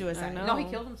committed suicide. I No, he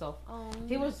killed himself.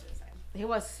 He was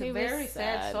very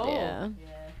sad soul. Yeah.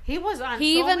 He was on.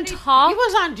 He so even many, talked- He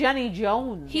was on Jenny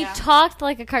Jones. He talked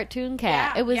like a cartoon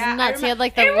cat. Yeah, It was yeah, I nuts. He had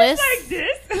like the it list. was like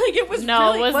this. Like it was. No,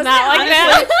 really, it was wasn't not it? like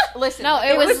that. Listen, No,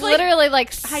 it was was, like, literally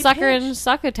like high sucker and pitched.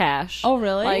 succotash. Oh,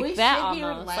 really? Like We that sit here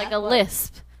and almost, laugh, like a but-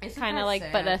 lisp. Isn't Kind of that like,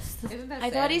 sad? but Isn't that I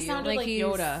sad thought he to you? sounded Like like he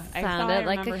Yoda. I sounded thought I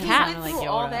like a remember him cat. He sounding went like through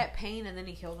Yoda. all that pain and then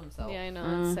he killed himself. Yeah, I know.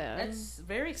 Mm. It's sad. That's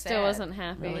very sad. Still wasn't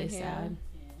happy. Really yeah. sad.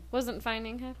 Wasn't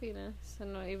finding happiness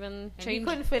and not even And he change.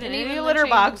 couldn't fit in and any even litter the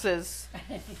change- boxes.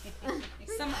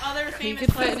 Some other famous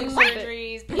could fit plastic in-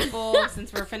 surgeries, people,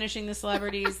 since we're finishing the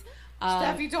celebrities.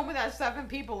 Steph, you told me that 7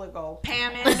 people ago.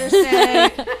 Pam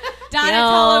Anderson,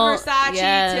 Donatella Versace,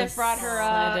 yes. Tiff brought her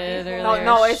up. I did Nicole- earlier.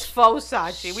 No, it's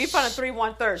Fosachi. We found a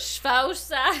 3-1-3.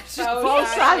 Fausachi.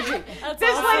 Fosachi. That's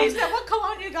This awesome. lady said, "What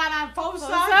cologne you got on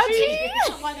Fosachi?"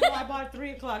 I'm like, "Well, I bought at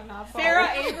 3 o'clock, not 4."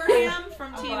 Farrah Abraham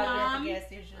from I Teen bought it at Mom. the gas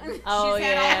station. Oh She's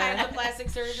had all yeah. kinds of plastic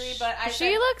surgery, but I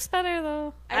She said, looks better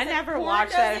though. I said, never porn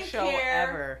watched that doesn't show care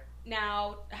ever.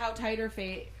 Now, how tight her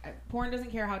face? Porn doesn't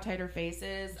care how tight her face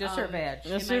is. Just her badge.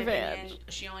 in Just my her opinion, badge.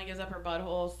 She only gives up her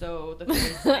butthole, so the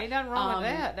face. Ain't nothing wrong Um, with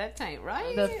that. That ain't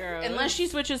right. That's gross. Unless she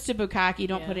switches to bukkake,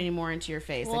 don't Yeah. put any more into your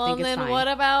face. I Well, think it's then fine. what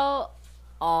about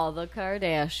all the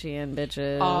Kardashian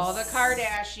bitches? All the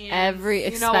Kardashians. Every,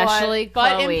 You know what? especially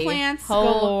Butt Khloe. implants Holy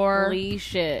galore.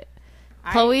 shit.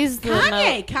 Chloe's the Kanye.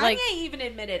 mo- like, Kanye even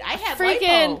admitted I had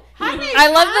freaking. lipo. I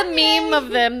love the meme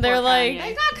of them. They're Poor like, Kanye.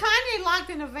 They got Kanye locked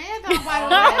in a van down by oh the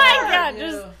my river. god,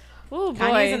 just oh boy.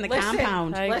 Kanye's in the Listen,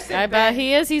 compound. listen, I bet Ben,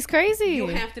 he is. He's crazy. You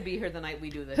have to be here the night we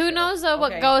do this. Who show. knows though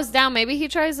what Okay? goes down? Maybe he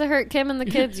tries to hurt Kim and the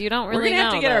kids. You don't We're really gonna know.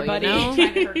 have to get our though, buddy. you know?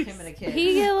 Trying to hurt him and the kids.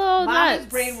 He get a little Mom is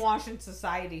nuts. brainwashing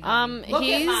society. honey. Look at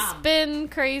He's Mom. been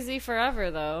crazy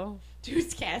forever though.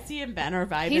 Dude, Cassie and Ben are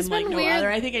vibing He's like been no weird.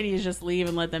 other. I think I need to just leave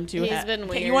and let them two. He's been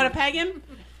Okay, you weird. want to peg him?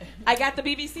 I got the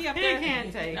BBC up He there.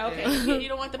 can't take Okay, it. you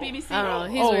don't want the BBC? I don't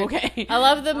know. He's oh, weird. okay. I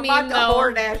love the I'm meme about to though.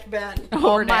 Hordash Ben.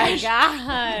 Oh my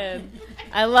god!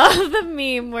 I love the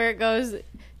meme where it goes,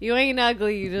 "You ain't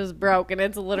ugly, you just broke," and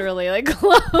it's literally like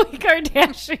Khloe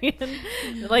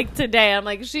Kardashian. Like today, I'm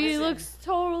like, she Listen, looks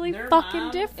totally Their fucking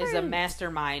mom different. is a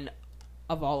mastermind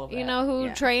of all of that. You know who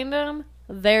Yeah. trained them?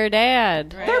 Their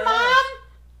dad. Their mom?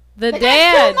 The They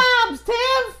dad. got 2 moms,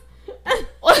 Tim.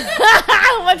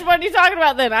 Which one are you talking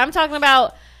about then? I'm talking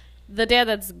about the dad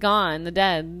that's gone. The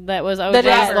dad that was OJ's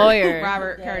dad. lawyer.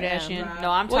 Robert Kardashian. No,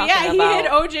 I'm Well, talking yeah, he about. had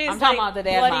OJ's I'm talking like, about the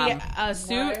dad bloody mom.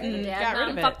 suit and The got dad rid mom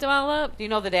of it. fucked him all up. Do you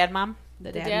know the dad mom?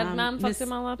 The dad mom fucked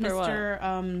him all up, or what?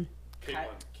 Mr.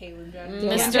 Caitlyn Jenner.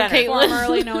 Mr. Jenner. Caitlyn.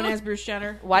 Formerly known as Bruce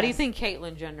Jenner. Why do you think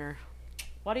Caitlyn Jenner?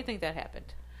 Why do you think that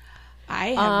happened? I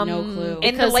have no Um, clue.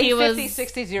 In the Because late he was- 50s,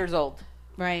 60s years old.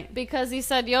 Right. Because he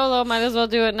said YOLO, might as well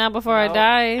do it now before I No,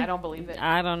 die. I don't believe it.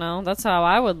 I don't know. That's how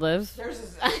I would live.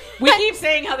 We keep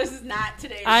saying how this is not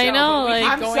today's I show, know, but we like-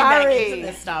 keep I'm going back sorry. into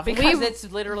this stuff. Because it's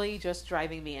literally just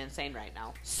driving me insane right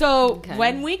now. So Okay.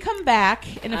 when we come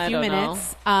back in a I few don't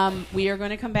minutes, we are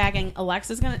going to come back and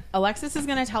Alexis is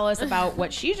going to tell us about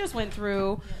what she just went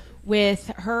through with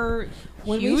her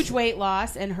huge weight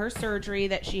loss and her surgery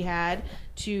that she had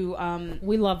to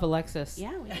We love Alexis.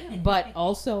 yeah, we do. But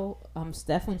also,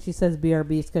 Steph, when she says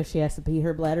BRB, it's because she has to pee.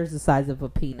 Her bladder's the size of a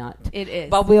peanut. It is.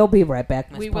 But we'll be right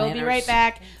back, Miss We will be Planners. right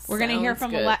back. We're going to hear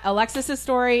Sounds from good. Alexis's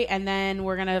story, and then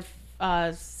we're going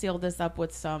to seal this up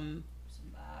with some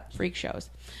freak shows,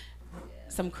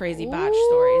 some crazy botch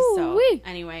stories. So Ooh-wee.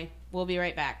 anyway, we'll be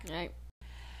right back. All right.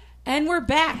 And we're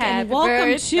back, and Happy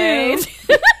welcome birthday.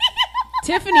 to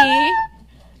Tiffany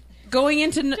going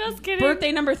into Just kidding.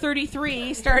 birthday number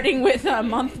 33, starting with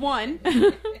month 1.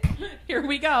 Here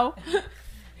we go.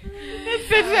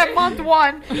 It's at month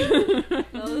 1.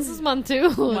 Well, this is month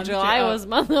 2. July two, oh. was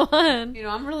month 1. You know,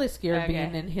 I'm really scared Okay.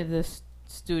 being in this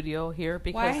studio here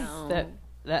because Why?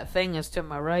 that thing is to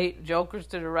my right. Joker's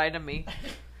to the right of me.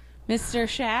 Mr.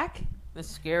 Shaq. It's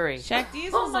scary. Shaq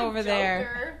Diesel's over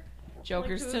there.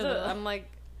 Joker's to the... I'm like,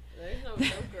 there's no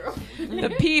Joker.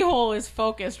 The pee hole is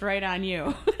focused right on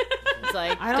you. It's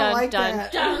like, I don't dun, like dun,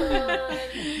 that. dun.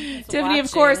 Tiffany, of Watching.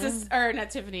 course, is... Or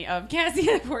not Tiffany. Cassie,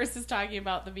 of course, is talking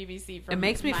about the BBC from It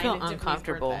makes me mine feel and Tiffany's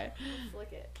uncomfortable. birthday.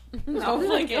 Flick it. No,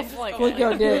 flick it. Flick Look it. your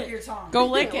Lick dick. your tongue. Go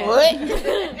lick it.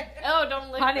 Oh,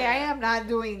 don't lick Honey, it. I am not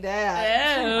doing that. I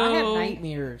have Ew.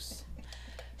 nightmares.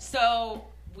 So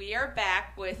we are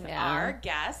back with Yeah. our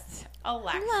guest,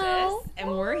 Alexis, Hello. and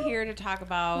we're here to talk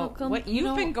about Welcome. what You you've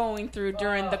know- been going through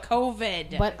during the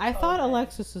COVID. But I thought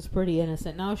Alexis was pretty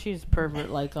innocent. Now she's a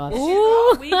pervert like us.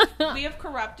 we have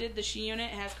corrupted, the She Unit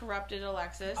has corrupted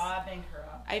Alexis. I've been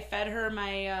corrupt. I fed her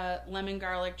my lemon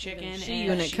garlic chicken, She and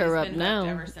Unit she's corrupt been now. hooked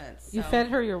ever since. You so. fed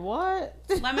her your what?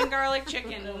 lemon garlic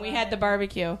chicken when we had the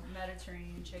barbecue.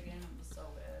 Mediterranean chicken. It was so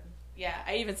good. Yeah,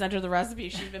 I even sent her the recipe.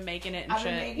 She's been making it and I've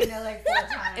shit. been making it like 4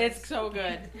 times. It's so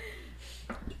good.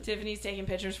 Tiffany's taking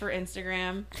pictures for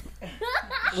Instagram. With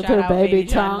Shout her out baby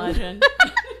John tongue. Legend.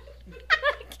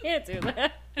 Can't do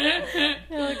that.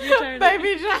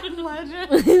 Baby John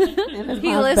Legend. In his He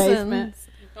mom's listens. basement.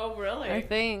 Oh, really? I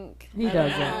think He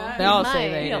doesn't. Yeah. They all He say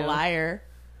might. they He's a do. liar.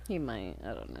 he might.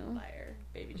 I don't know. Liar.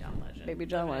 Baby John Legend. Baby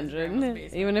John Living in his grandma's Legend.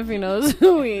 basement. Even if he knows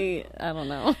who he, I don't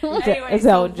know. Anyway, It's so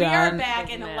Elton we are John. back,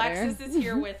 Doesn't and matter. Alexis is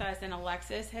here with us, and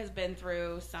Alexis has been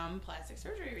through some plastic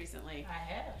surgery recently. I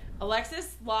have.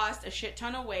 Alexis lost a shit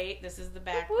ton of weight. This is the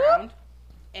background,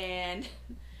 and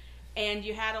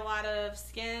you had a lot of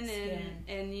skin.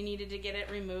 And you needed to get it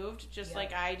removed, just Yeah.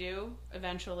 like I do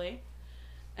eventually.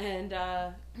 And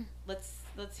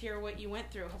let's hear what you went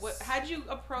through. How'd you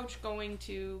approach going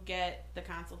to get the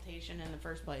consultation in the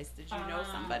first place? Did you know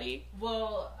somebody?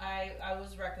 Well, I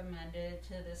was recommended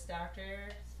to this doctor,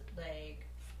 like,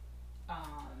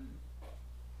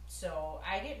 so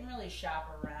I didn't really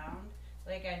shop around.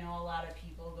 Like, I know a lot of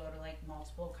people go to, like,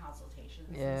 multiple consultations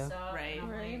Yeah. and stuff. Right. And I'm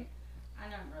Right. like, I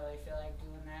don't really feel like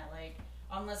doing that. Like,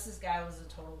 unless this guy was a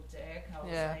total dick, I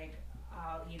was Yeah. like,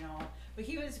 you know. But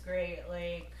he was great.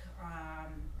 Like,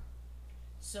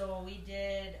 so we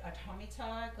did a tummy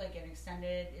tuck, like an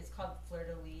extended, it's called Fleur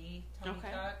de Lis tummy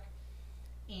Okay. tuck.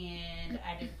 And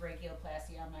I did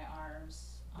brachioplasty on my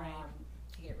arms, Right.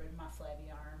 to get rid of my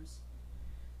flabby arms.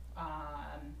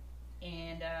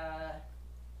 And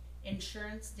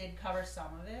insurance did cover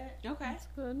some of it. Okay. That's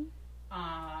good.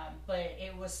 But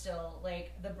it was still,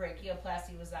 like, the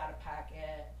brachioplasty was out of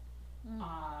pocket.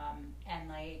 And,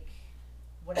 like,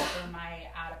 whatever my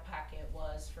out of pocket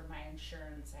was for my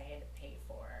insurance, I had to pay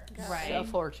for. Right. A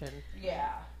fortune.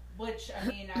 Yeah. Which, I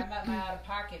mean, I'm at my out of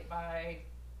pocket by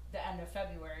the end of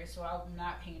February, so I'm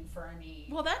not paying for any.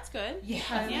 Well, that's good.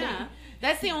 Yeah. Yeah.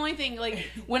 That's the only thing. Like,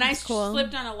 when I cool.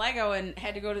 slipped on a Lego and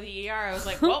had to go to the ER, I was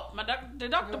like, well, my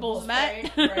deductible's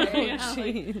met. Right, right. Yeah, like,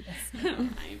 Jeez.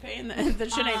 I ain't paying the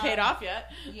shit ain't paid off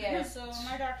yet. Yeah, so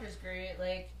my doctor's great.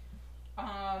 Like,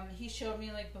 he showed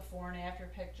me, like, before and after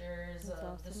pictures That's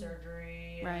of the awesome.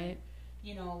 surgery. And, Right.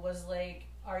 you know, was like,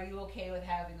 are you okay with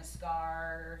having a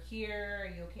scar here? Are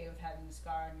you okay with having a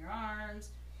scar on your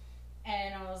arms?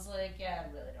 And I was like, yeah,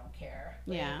 I really don't care.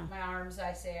 Like, Yeah. my arms,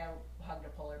 I say I hugged a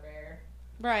polar bear.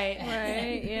 Right.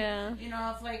 Right, yeah. You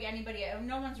know, if, like, anybody,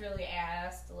 no one's really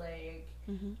asked, like,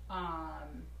 Mhm.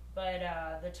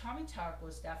 but the tummy tuck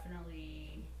was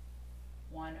definitely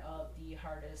one of the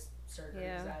hardest surgeries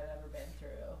Yeah. I've ever been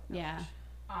through. Yeah.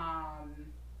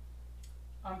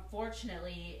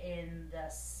 Unfortunately, in the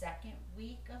second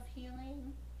week of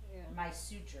healing, my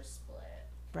suture split,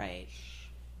 Right.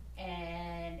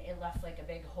 and it left like a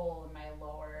big hole in my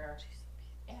lower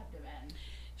abdomen.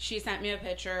 She sent me a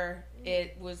picture.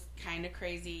 It was kind of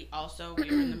crazy. Also, we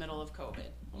were in the middle of COVID.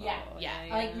 Yeah, Yeah.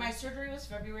 Like, my surgery was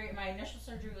my initial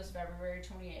surgery was February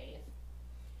 28th,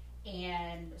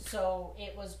 and so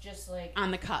it was just like On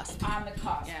the cusp. on the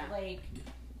cusp. Yeah. Like,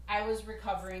 I was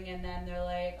recovering, and then they're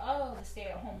like, "Oh, the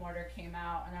stay-at-home order came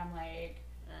out," and I'm like,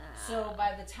 so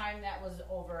by the time that was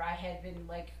over, I had been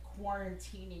like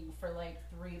quarantining for like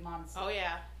 3 months. Oh,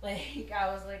 yeah. Like,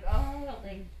 I was like, oh,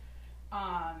 like,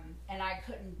 and I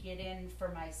couldn't get in for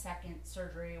my second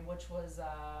surgery, which was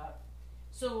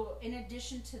so in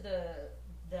addition to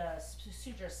the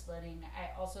suture splitting,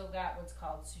 I also got what's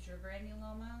called suture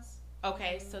granulomas.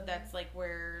 Okay, so that's like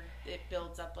where it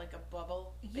builds up like a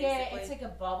bubble, basically. Yeah, it's like a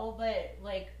bubble, but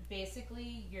like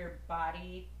basically your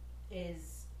body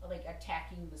is like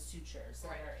attacking the sutures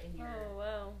that are in your. Oh,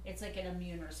 wow. It's like an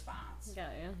immune response. Got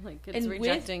ya. Like, it's And with-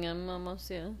 rejecting him almost,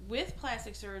 yeah. With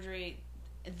plastic surgery,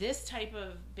 this type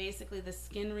of basically the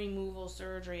skin removal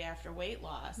surgery after weight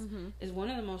loss is one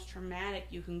of the most traumatic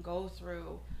you can go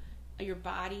through. Your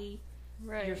body,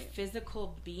 Right. your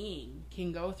physical being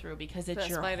can go through because it's That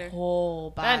your spider. whole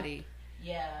body.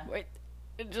 Yeah. Wait,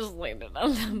 it just landed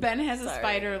on them. Ben has a Sorry.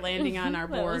 spider landing on our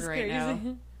That board was right crazy.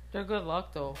 now. They're good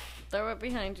luck though. Throw it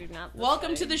behind you, not this Welcome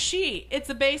way. to the sheet. It's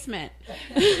a basement.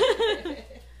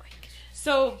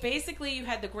 So basically, you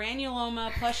had the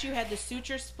granuloma, plus you had the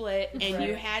suture split, and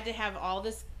you Right. had to have all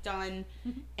this done.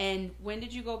 And when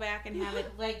did you go back and have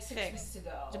it? Like 6 Fixed. weeks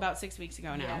ago. It's about 6 weeks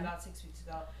ago now. Yeah, about 6 weeks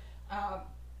ago.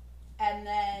 And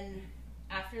then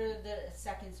after the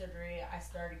second surgery, I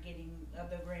started getting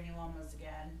the granulomas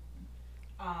again,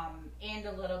 and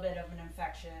a little bit of an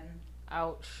infection.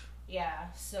 Ouch.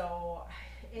 Yeah, so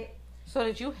it. So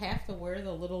did you have to wear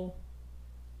the little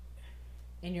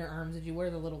in your arms? Did you wear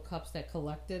the little cups that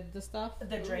collected the stuff?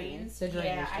 The drains. The drains.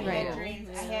 Yeah, I Right. had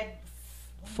drains. I had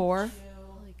 4.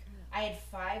 Holy crap. I had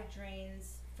 5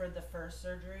 drains for the first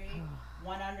surgery,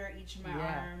 1 under each of my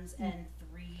arms, and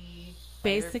 3.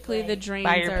 Basically, the drains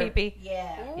By your are pee-pee.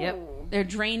 Yeah. Yep. they're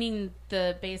draining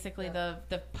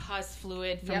the pus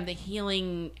fluid from Yep. the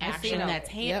healing I see action that.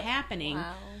 that's Yep. happening.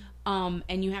 Wow.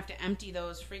 And you have to empty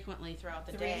those frequently throughout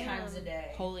the 3 day. times a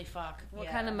day. Holy fuck! What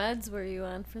Yeah. kind of meds were you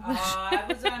on for this? I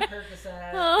was on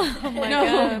Percocet. Oh my No.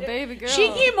 god, baby girl. She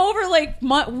came over like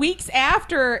weeks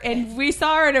after, and we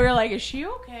saw her, and we were like, "Is she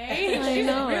okay?" I She's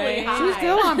know, really right? high. She's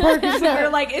still on Percocet. We were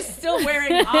like, "It's still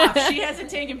wearing off. She hasn't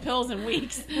taken pills in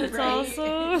weeks." That's Right?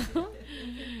 awesome.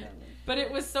 But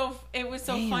it was so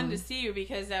fun to see you,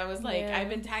 because I was like, Yeah,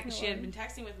 she had been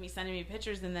texting with me, sending me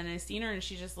pictures, and then I seen her and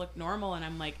she just looked normal, and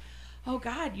I'm like, oh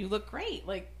God, you look great.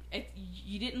 Like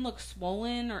you didn't look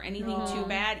swollen or anything No. too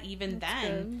bad even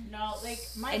then. Good. No, like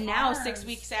my And now arms, 6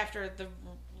 weeks after the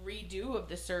redo of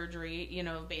the surgery,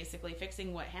 basically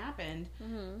fixing what happened,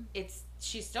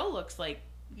 she still looks like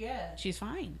Yeah. she's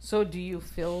fine. So do you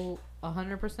feel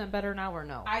 100% better now or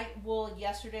no?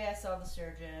 Yesterday I saw the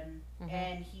surgeon,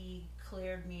 and he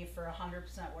cleared me for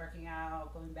 100% working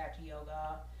out, going back to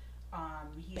yoga.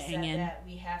 He Banging. said that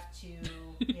we have to.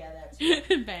 Yeah, that's.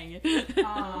 Bang it.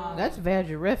 That's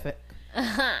vaginific.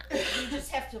 You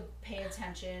just have to pay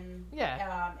attention.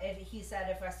 Yeah. He said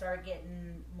if I start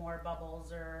getting more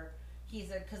bubbles, or he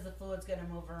said because the fluid's gonna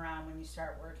move around when you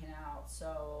start working out,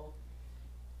 so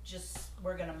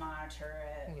we're gonna monitor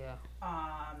it. Yeah.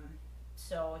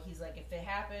 So he's like, if it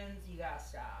happens, you gotta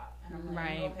stop. And I'm like,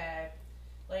 Right. okay.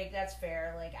 Like, that's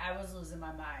fair. Like, I was losing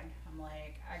my mind. I'm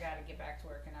like, I gotta get back to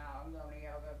working out. I'm going to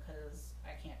yoga because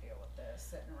I can't deal with this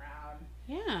sitting around,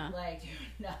 Yeah. like, doing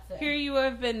nothing. Here you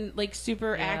have been like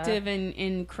super Yeah. active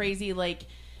and crazy, like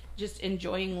just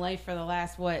enjoying life for the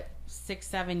last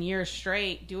 6-7 years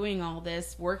straight, doing all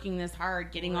this, working this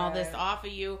hard, getting all this Right. off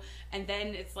of you, and then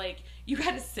it's like you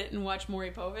got to sit and watch Maury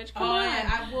Povich. Come Oh, on.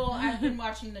 yeah. I've been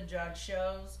watching the judge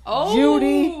shows. Oh,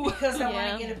 Judy. Because I Yeah.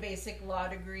 want to get a basic law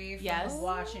degree from Yes.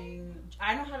 watching.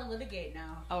 I know how to litigate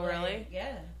now. Oh, really?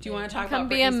 Yeah. Do you want to talk Come about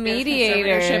be a Britney Spears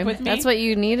mediator. conservatorship with me? That's what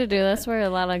you need to do. That's where a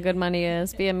lot of good money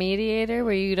is. Be a mediator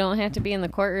where you don't have to be in the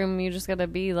courtroom. You just got to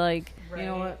be like Right. You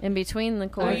know what? in between the Oh,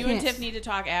 courts. you and can't- Tiff need to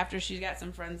talk after. She's got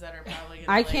some friends that are probably gonna,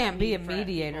 I like, can't be a meet frat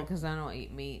mediator people. because I don't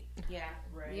eat meat. Yeah.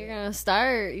 Right. You're gonna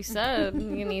start. You said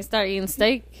you need to start eating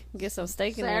steak. Get some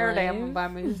steak in Saturday, I'm there. gonna buy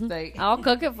me a steak. I'll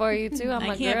cook it for you too. I'm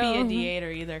I a can't girl. be a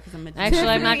diator either because I'm a Actually,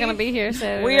 I'm not gonna be here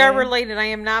Saturday. We are related. I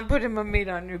am not putting my meat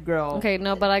on your grill. Okay,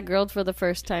 no, but I grilled for the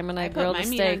first time and I put grilled my a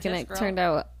meat on steak and Tiff's it grill. turned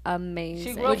out She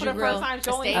amazing. grilled for you the grill? first time. A She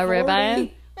only steak? A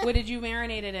ribeye. What did you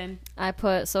marinate it in? I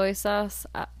put soy sauce,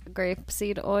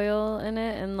 grapeseed oil in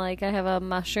it, and like I have a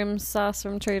mushroom sauce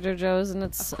from Trader Joe's, and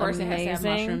it's Of course, amazing. it has to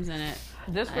have mushrooms in it.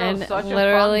 This girl's And such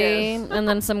literally, a fungus. and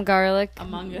then some garlic.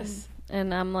 Among Us.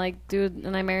 And I'm like, dude,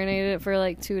 and I marinated it for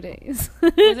like 2 days.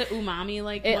 Was it umami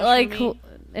like? It like mushroomy?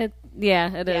 it.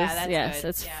 Yeah, it is. Yeah, that's Yes, good.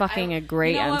 it's Yeah. fucking a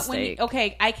great You know on what? When you- steak.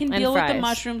 okay, I can And deal with the fries.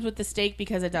 mushrooms with the steak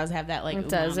because it does have that like It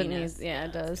does. It umaminess. needs. Yeah,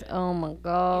 it does. that's Oh my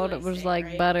god, You it like was steak, like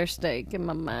right? butter steak in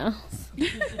my mouth.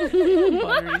 good.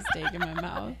 Buttery steak in my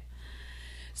mouth.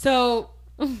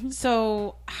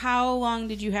 So how long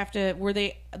did you have to? Were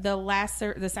they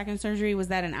the second surgery? Was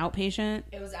that an outpatient?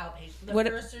 It was outpatient. The What-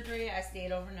 first surgery, I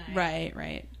stayed overnight.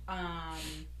 Right.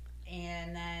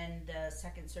 And then the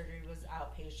second surgery was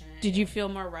outpatient. Did you feel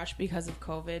more rushed because of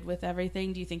COVID with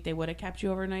everything? Do you think they would have kept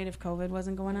you overnight if COVID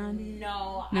wasn't going on?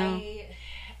 No, No.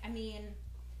 I mean,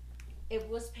 it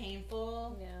was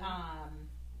painful. Yeah.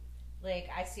 Like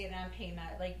I stayed on pain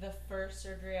meds. Like the first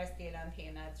surgery, I stayed on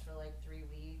pain meds for like 3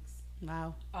 weeks.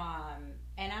 Wow.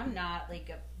 And I'm not like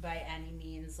by any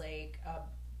means like a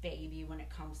baby when it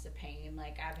comes to pain.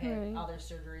 Like I've had Right. other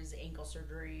surgeries, ankle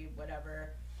surgery,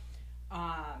 whatever.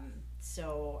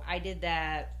 So I did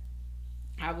that.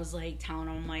 I was like telling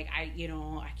him like I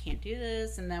can't do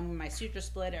this. And then when my suture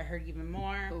split, it hurt even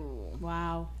more. Ooh,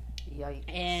 Wow. yikes.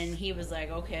 And he was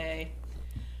like, okay.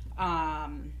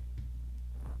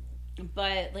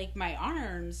 But like my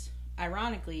arms,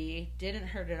 ironically, didn't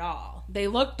hurt at all. They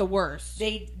looked the worst.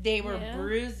 They were Yeah.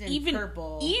 bruised and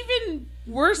purple. Even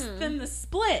worse than the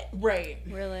split. Right.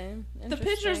 Really? The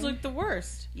pictures looked the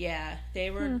worst. Yeah. They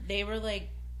were like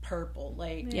purple.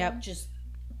 Like Yep. just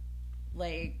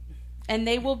like And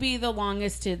they will be the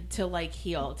longest to like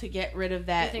heal, to get rid of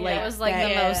that. I think like that was like that-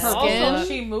 the most Also, skin.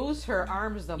 she moves her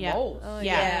arms the Yeah. most. Oh,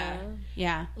 Yeah.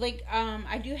 Yeah. Like,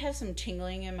 I do have some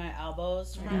tingling in my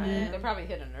elbows from They it. probably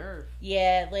hit a nerve.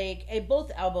 Yeah, like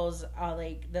both elbows are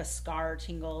like the scar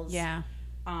tingles. Yeah.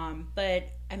 But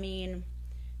I mean,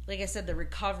 like I said, the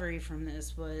recovery from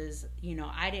this was,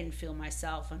 I didn't feel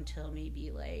myself until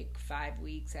maybe like 5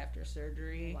 weeks after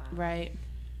surgery. Right.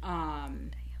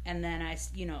 And then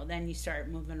then you start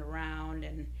moving around,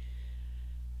 and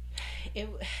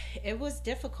it was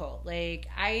difficult.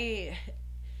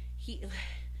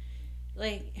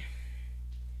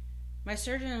 My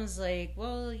surgeon was like,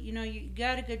 well, you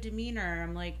got a good demeanor.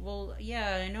 I'm like, well,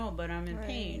 yeah, I know, but I'm in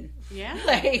pain. Yeah.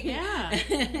 Like, Yeah.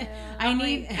 I'm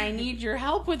I need your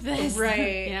help with this.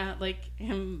 Right. Yeah. Like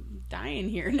I'm dying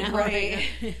here now. right.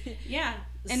 Yeah.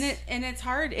 And it's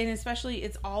hard, and especially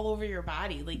it's all over your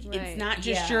body. Like Right. it's not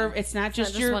just Yeah. it's not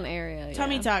just Not your one area.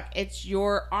 tummy yeah. tuck. It's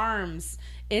your arms.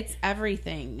 It's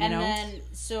everything. You And know. then,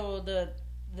 so the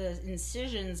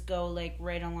incisions go like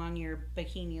right along your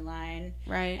bikini line,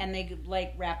 Right. and they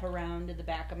like wrap around to the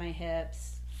back of my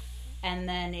hips, and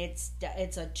then it's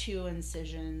a 2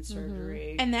 incision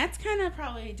surgery. And that's kind of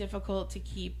probably difficult to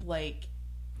keep like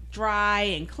dry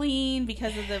and clean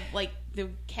because of the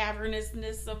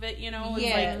cavernousness of it, It's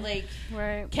yeah, like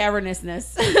Right.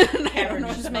 cavernousness. I don't know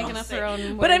what Just to making up say. her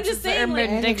own. But I'm words. just It's saying,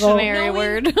 Urban like, Dictionary going-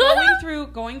 word.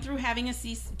 going through having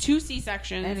 2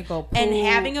 C-sections And go and poop.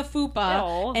 having a fupa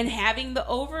Oh. and having the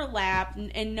overlap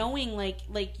and knowing like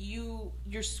you're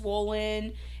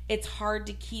swollen. It's hard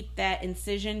to keep that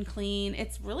incision clean.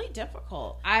 It's really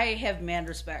difficult. I have mad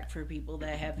respect for people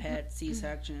that have had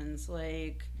C-sections.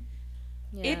 Like,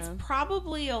 It's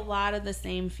probably a lot of the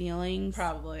same feelings.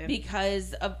 probably.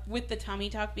 Because of with the tummy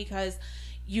tuck, because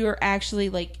you're actually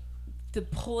like the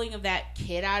pulling of that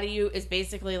kid out of you is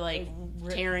basically like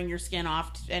tearing your skin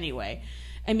off anyway.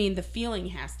 I mean, the feeling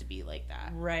has to be like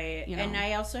that. Right. You know. And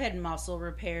I also had muscle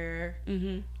repair.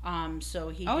 Mm-hmm. So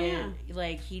he Oh,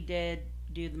 did he did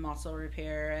do the muscle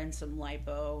repair and some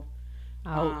lipo.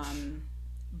 Ouch.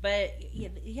 But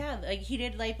yeah, like he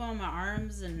did lipo on my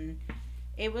arms, and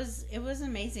it was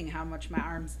amazing how much my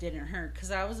arms didn't hurt, because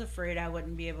I was afraid I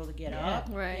wouldn't be able to get up.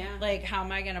 Right. Yeah. Like, how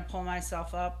am I gonna pull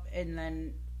myself up and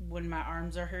then when my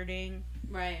arms are hurting?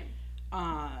 Right.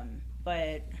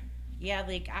 But yeah,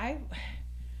 like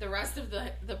The rest of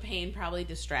the pain probably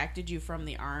distracted you from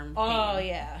the arm oh pain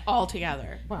yeah.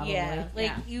 altogether. Probably. Yeah,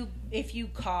 like Yeah. if you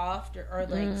coughed or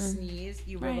like sneezed,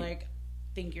 you were Right. like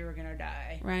think you were gonna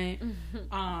die. Right.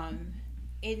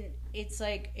 It's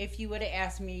like if you would have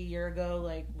asked me a year ago,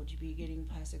 like, would you be getting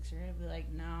plastic surgery? I'd be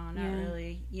like, no, not Yeah.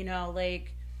 really.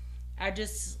 Like I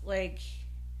just like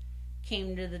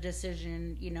came to the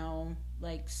decision,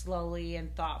 like slowly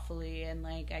and thoughtfully, and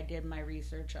like I did my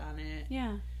research on it.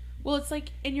 Yeah. Well, it's like,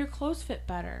 and your clothes fit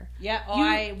better. Yeah.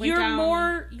 I went you're down.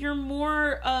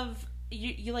 more of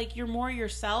you like you're more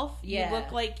yourself. Yeah.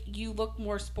 You look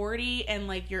more sporty, and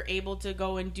like you're able to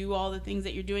go and do all the things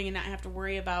that you're doing and not have to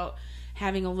worry about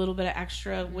having a little bit of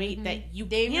extra weight that you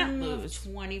They can't removed lose.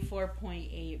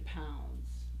 24.8 pounds.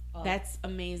 of- That's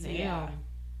amazing. yeah.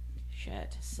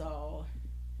 Shit. So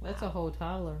That's a whole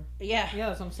toddler. yeah. Yeah,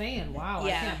 that's what I'm saying. Wow,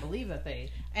 Yeah. I can't believe that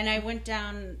they. And I went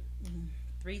down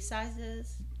 3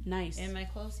 sizes Nice. in my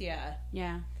clothes. Yeah.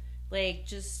 Yeah. Like,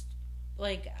 just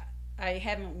like I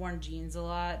haven't worn jeans a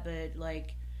lot, but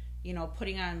like,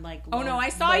 putting on like Oh no, I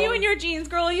saw you in your jeans,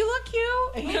 girl. You look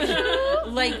cute.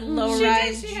 like low She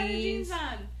rise had her jeans. jeans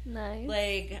on. Nice.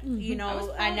 Like, I was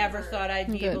I never proud of her. thought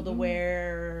I'd be Good. able to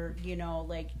wear,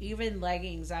 like even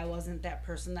leggings. I wasn't that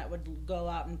person that would go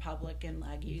out in public in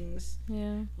leggings.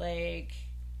 Yeah. Like,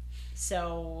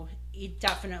 so it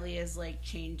definitely has like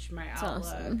changed my outlook.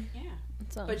 awesome. Yeah.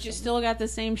 It's But you awesome. still got the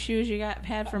same shoes you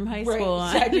had from high Right, school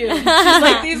on. I do. She's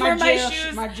like, these were my jail,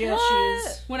 shoes. my jail What?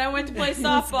 shoes. When I went to play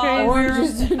softball, I wore Orange them.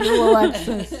 is the new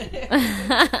Alexis.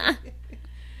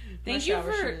 Thank you shower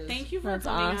for shoes. coming That's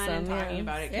on and awesome, talking yeah.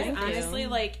 about it. Thank Because you. honestly,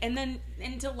 like,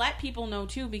 and to let people know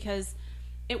too, because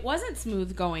it wasn't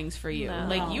smooth goings for you. No.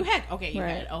 Like you had you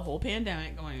Right. had a whole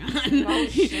pandemic going on. Oh,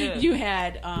 shit. You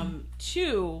had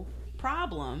 2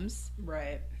 problems,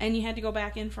 Right. and you had to go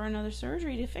back in for another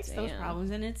surgery to fix those Damn. problems.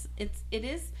 And it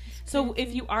is so.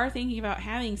 If you are thinking about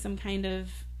having some kind of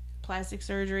plastic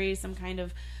surgery, some kind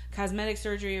of cosmetic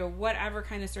surgery, or whatever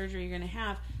kind of surgery you're going to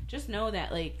have, just know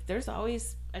that like there's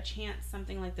always a chance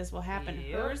something like this will happen.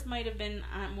 Yep. Hers might have been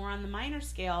more on the minor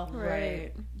scale,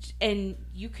 Right. and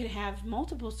you could have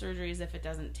multiple surgeries if it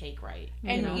doesn't take right.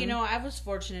 And I was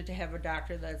fortunate to have a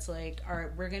doctor that's like, all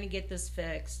right, we're gonna get this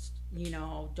fixed.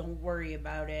 don't worry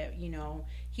about it.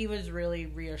 He was really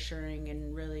reassuring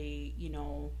and really,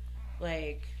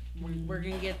 like, we're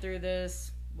going to get through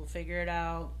this. We'll figure it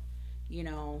out,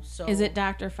 so. Is it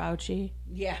Dr. Fauci?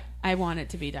 Yeah. I want it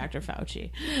to be Dr.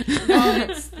 Fauci. No,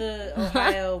 it's the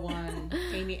Ohio one.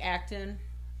 Amy Acton.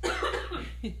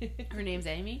 Her name's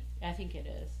Amy? I think it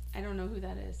is. I don't know who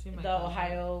that is. The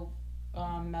Ohio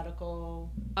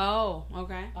medical. Oh,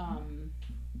 okay.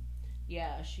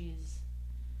 Yeah, she's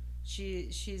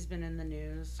been in the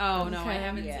news. Oh, no, I Okay.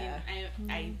 haven't Yeah.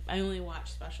 seen. I only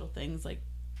watch special things like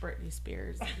Britney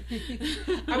Spears.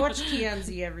 I watch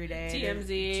TMZ every day.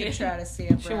 TMZ. to try to stay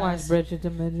abreast. She wants Bridget the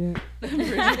Midget.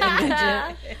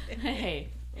 Hey.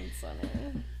 That's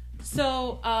funny.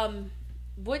 So,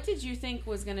 what did you think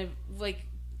was gonna, like,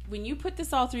 when you put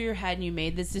this all through your head and you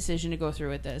made this decision to go through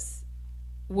with this?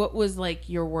 What was like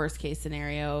your worst case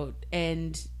scenario,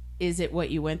 and is it what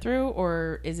you went through,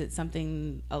 or is it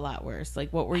something a lot worse?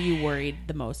 Like, what were you worried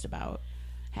the most about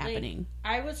happening?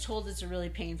 I was told it's a really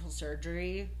painful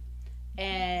surgery,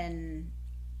 and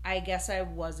I guess I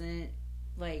wasn't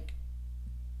like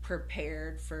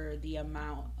prepared for the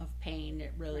amount of pain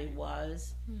it really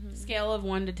was. Scale of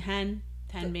 1 to 10,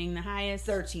 10 being the highest.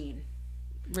 13.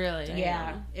 Really?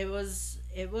 Yeah, it was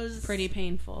Pretty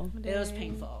painful. It was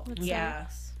painful. Yeah.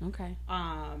 Okay.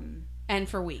 Um. And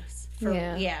for weeks. For,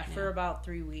 Yeah. for about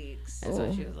 3 weeks. That's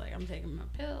what she was like. I'm taking my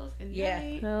pills. Good Yeah.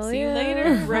 night. Hell See you yeah.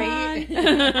 later. Right.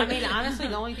 I mean, honestly,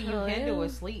 the only thing you Hell can do yeah.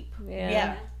 is sleep.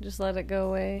 Yeah. Just let it go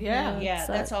away. Yeah. Yeah, it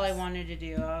that's all I sucks. wanted to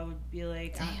do. I would be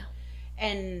like, Damn.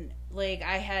 and like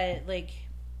I had like,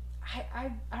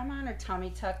 I'm on a tummy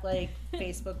tuck like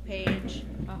Facebook page,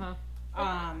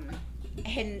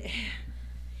 and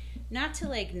not to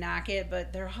like knock it,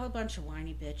 but they're a whole bunch of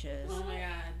whiny bitches. Oh my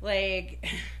god. Like,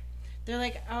 they're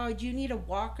like, oh, do you need a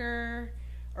walker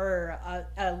or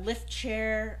a lift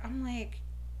chair? I'm like,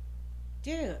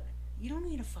 dude, you don't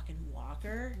need a fucking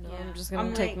walker. No, I'm just gonna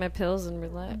I'm take like- my pills and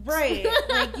relax. Right.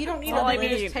 Like, you don't need All a I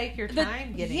lift. need is take your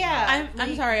time getting Yeah.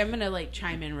 I'm sorry. I'm gonna like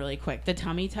chime in really quick. The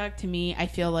tummy tuck, to me, I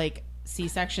feel like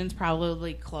C-section's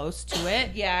probably close to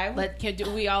it. Yeah.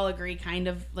 Do we all agree? Kind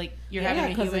of like you're having a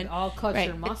because human. it all cuts Right.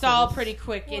 your muscles. It's all pretty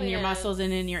quick in Well, your yeah, muscles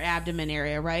and in your abdomen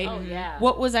area, right? Oh yeah.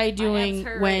 What was I doing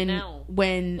hurt when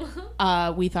right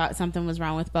now. we thought something was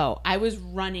wrong with Bo? I was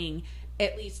running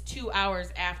at least 2 hours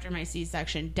after my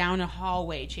C-section down a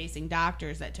hallway chasing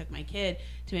doctors that took my kid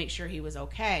to make sure he was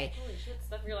okay. Holy shit,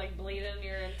 stuff you're like bleeding,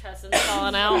 your intestines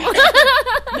falling out.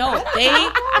 No,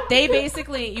 they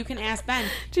basically, you can ask Ben.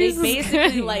 Jesus they basically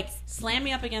Christ. like slammed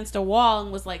me up against a wall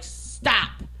and was like,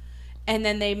 stop. And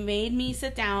then they made me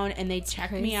sit down and they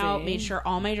checked me out, crazy. made sure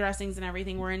all my dressings and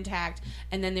everything were intact.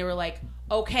 And then they were like,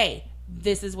 okay,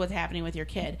 this is what's happening with your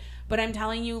kid. But I'm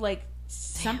telling you, like,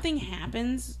 something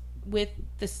happens with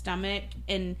the stomach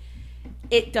and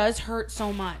it does hurt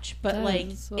so much, but Does, like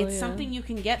well, it's yeah. something you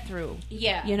can get through.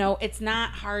 Yeah. You know, it's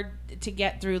not hard to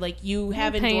get through. Like, you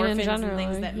have pain in endorphins and general,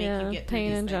 things that make yeah, you get through pain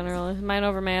these in things. general. Mind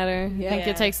over matter. I think Yeah.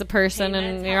 it takes a person, Pain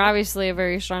and meds you're help. obviously a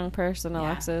very strong person,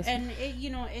 Alexis. And it,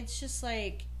 it's just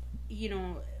like,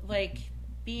 like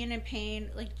being in pain,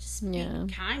 like just be Yeah.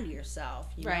 kind to yourself,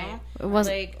 Right. know? It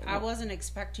wasn't- Like, I wasn't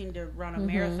expecting to run a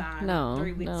marathon No,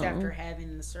 3 weeks no. after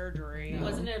having the surgery.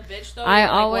 Wasn't it a bitch though? I You're,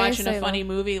 like, always watching say a funny that.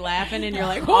 movie, laughing, and you're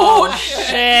like, Oh "Oh shit!"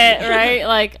 shit! Right?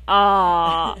 Like,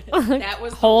 ah. That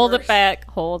was the hold it worst. back.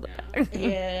 Hold it back.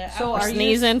 Yeah. So I, are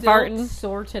Sneezing, you still farting.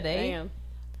 sore today?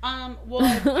 Damn. well,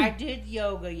 I did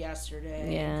yoga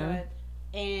yesterday. Yeah.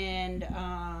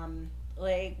 And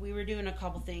like we were doing a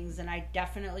couple things, and I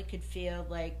definitely could feel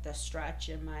like the stretch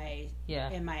in my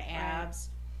abs.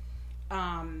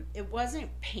 It wasn't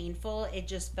painful. It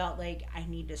just felt like I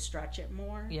need to stretch it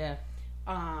more. Yeah.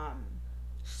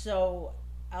 So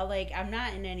I'm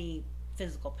not in any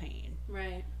physical pain.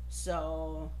 Right.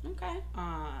 So Okay.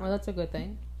 Well, that's a good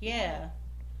thing. yeah.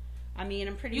 I mean,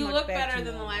 I'm pretty You much look back better to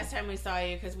than the normal. last time we saw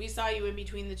you, because we saw you in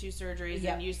between the two surgeries,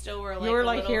 Yeah. and you still were like You were a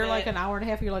like little here bit, like an hour and a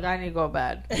half. You're like, I need to go to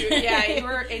bed.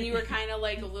 you were kind of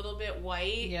like a little bit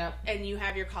white. Yep. And you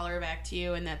have your color back to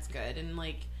you, and that's good. And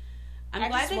like, I'm I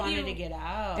glad just that wanted you to get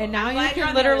out. And now I'm you glad you're can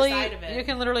on the other literally side of it. you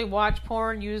can literally watch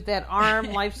porn, use that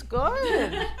arm. Life's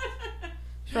good.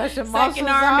 Stretch the muscles second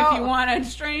arm out. if you want a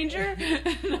stranger.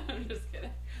 No, I'm just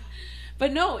kidding.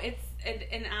 But no, it's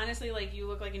and honestly, like, you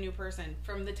look like a new person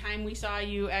from the time we saw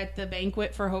you at the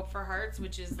banquet for Hope for Hearts,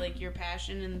 which is like your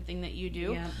passion and the thing that you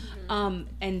do, Yeah.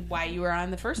 and why you were on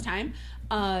the first time,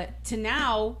 to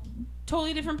now,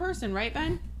 totally different person, right,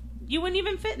 Ben? You wouldn't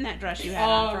even fit in that dress you had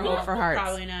on for Hope for Hearts.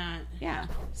 Probably not. Yeah.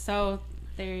 So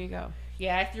there you go.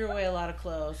 Yeah, I threw away a lot of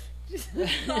clothes. What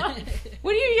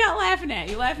are you not laughing at?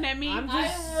 You laughing at me? I'm I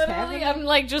just literally, I'm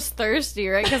like just thirsty,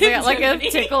 right? Because I got like a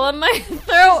tickle in my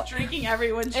throat. drinking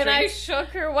everyone's And I drinks. shook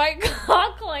her White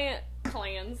Claw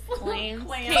clans.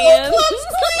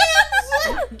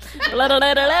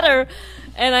 Letter.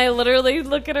 And I literally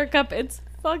look at her cup. It's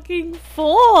fucking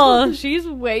full. She's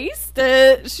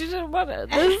wasted. She didn't want it.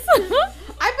 This.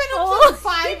 I've been up till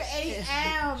 5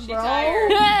 a.m., bro.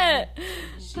 tired.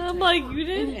 I'm like, you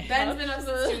didn't. Ben's been up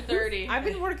since 2:30. I've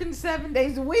been working 7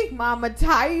 days a week, Mama.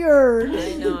 Tired.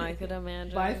 I know. I could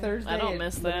imagine. By Thursday, I don't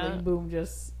miss that. Boom,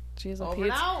 just Jeez, over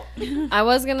and out. I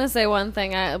was gonna say one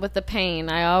thing with the pain.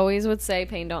 I always would say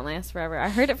pain don't last forever. I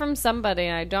heard it from somebody.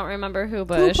 I don't remember who,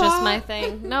 but it's just my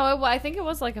thing. No, I think it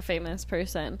was like a famous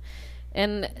person,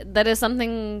 and that is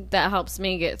something that helps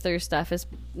me get through stuff. Is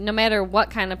no matter what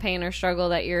kind of pain or struggle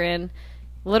that you're in,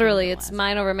 literally, it's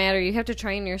mind over matter. You have to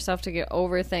train yourself to get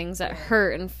over things that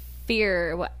hurt and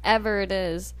fear, whatever it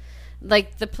is.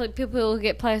 Like the people who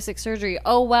get plastic surgery.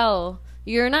 Oh well.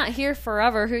 You're not here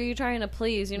forever. Who are you trying to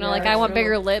please? You know, like I want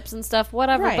bigger lips and stuff,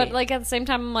 whatever. Right. But like at the same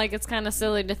time, I'm like, it's kind of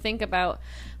silly to think about.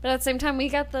 But at the same time, we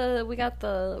got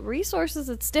the resources.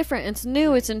 It's different. It's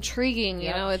new. It's intriguing.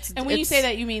 You know, it's And when you it's- say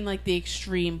that, you mean like the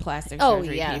extreme plastic Oh,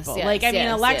 surgery yes, people. yes, Like, I mean,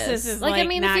 yes, Alexis yes. is Like, like, I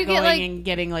mean, if not you going get, like- and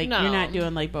getting like, No. you're not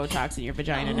doing like Botox in your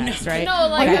vagina next, right? No,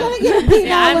 like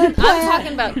I'm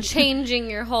talking about changing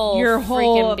your whole whole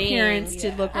freaking appearance being.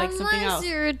 to look like something Unless else.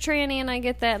 you're a tranny, and I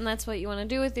get that, and that's what you want to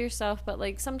do with yourself. But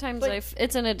like sometimes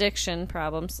it's an addiction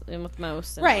problem with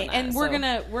most. And Right, whatnot, and we're so.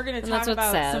 gonna And talk that's what's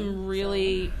about sad, some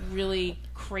really really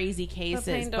crazy But cases,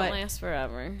 pain don't last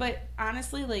forever. but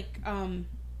honestly, like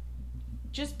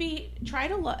just try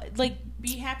to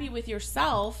be happy with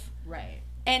yourself, Right.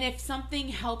 and if something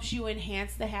helps you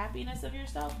enhance the happiness of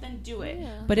yourself, then do it.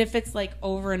 Yeah. But if it's like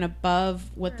over and above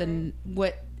what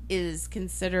is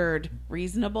considered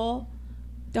reasonable,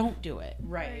 don't do it.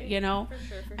 Right. You know,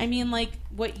 I mean, like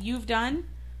what you've done,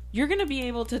 you're going to be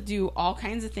able to do all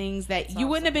kinds of things that you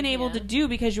wouldn't have been able to do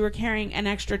because you were carrying an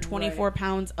extra 24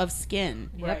 pounds of skin.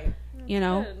 Right. You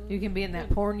know, You can be in that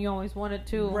porn you always wanted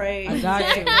to. Right. I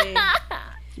got you.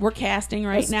 we're casting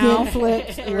right now.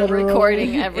 Flips, We're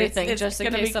recording everything It's just in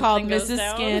gonna case be called something goes Mrs.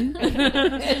 down. Skin,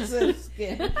 It's a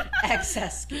skin.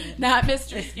 Excess skin. not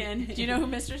Mr. Skin. Do you know who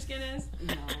Mr. Skin is?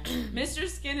 No. Mr.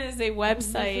 Skin is a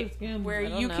website Skin? where I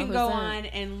don't you know. can Who's go that? on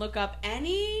and look up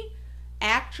any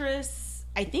actress.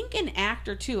 I think an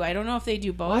actor too. I don't know if they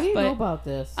do both. Why do you but know about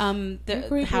this? You're the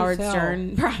creepy Howard as hell.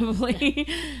 Stern probably.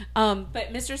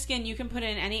 But Mr. Skin, you can put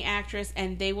in any actress,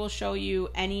 and they will show you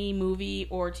any movie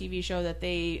or TV show that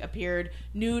they appeared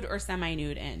nude or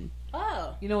semi-nude in.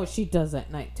 Oh. You know what she does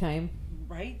at nighttime?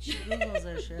 Right? She Googles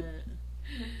that shit.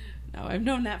 No, I've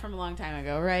known that from a long time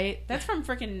ago, right? That's from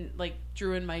freaking like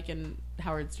Drew and Mike and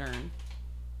Howard Stern.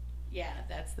 Yeah,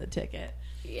 that's the ticket.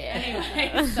 Yeah.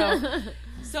 Anyway,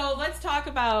 so let's talk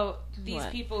about these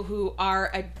What? people who are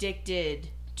addicted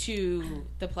to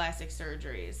the plastic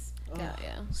surgeries. Yeah.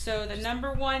 So the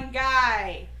number one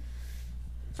guy.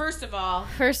 First of all,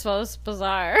 First of all, it's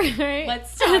bizarre, right?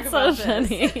 Let's talk It's about so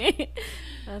this. funny.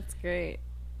 That's great.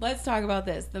 let's talk about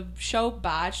this. The show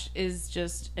Botched is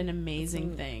just an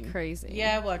amazing thing. Crazy.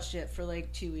 Yeah, I watched it for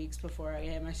like 2 weeks before I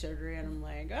had my surgery, and I'm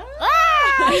like,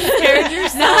 Scared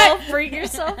yourself, freak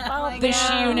yourself out. The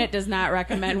She Unit does not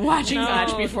recommend watching No,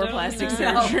 Botched before don't plastic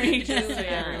not. surgery. No. Just so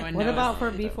everyone What knows. about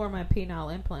for before my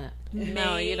penile implant?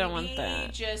 No, you don't want Maybe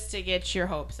that. just to get your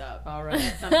hopes up. All right.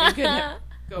 Something could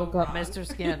go Look up wrong. Mr.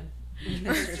 Skin.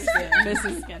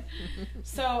 Mrs. Skin.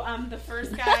 So, the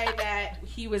first guy that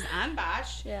he was on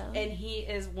Botched, Yeah. and he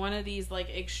is one of these like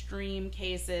extreme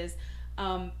cases.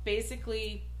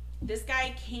 Basically, this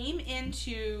guy came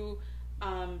into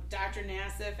Dr.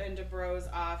 Nassif and DeBro's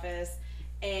office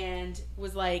and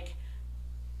was like,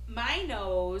 my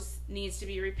nose needs to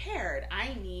be repaired.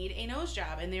 I need a nose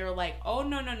job. And they were like, oh,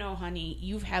 no, honey.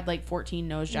 You've had like 14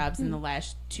 nose jobs in the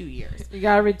last 2 years. You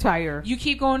gotta retire. You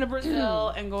keep going to Brazil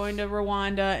and going to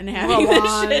Rwanda and having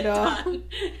this shit done.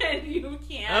 And you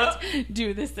can't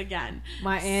do this again.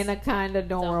 My anaconda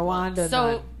don't Rwanda.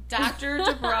 So Dr.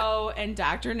 DeBro and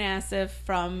Dr. Nassif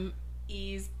from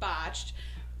Ease Botched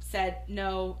said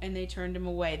no, and they turned him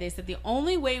away. They said the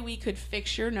only way we could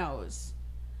fix your nose,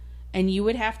 and you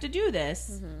would have to do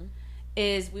this,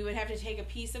 is we would have to take a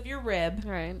piece of your rib.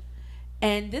 Right.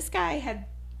 And this guy had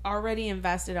already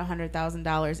invested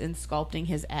 $100,000 in sculpting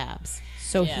his abs,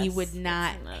 so he Yes, would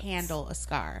not that's nuts. handle a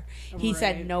scar. He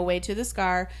said no way to the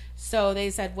scar. So they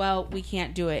said, well, we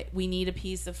can't do it. We need a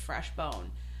piece of fresh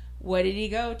bone. What did he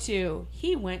go to?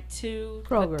 He went to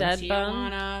Kroger. Dead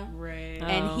bone. Tijuana, Right.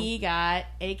 and Oh. he got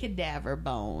a cadaver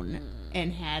bone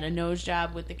and had a nose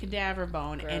job with the cadaver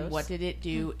bone. And Gross. what did it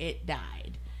do? It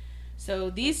died. So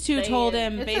these two told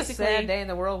him It's a basically sad day in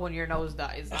the world when your nose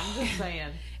dies. I'm just saying.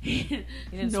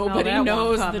 didn't smell nobody that one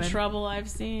knows the coming. trouble I've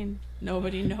seen.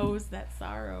 Nobody knows that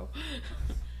sorrow.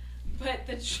 But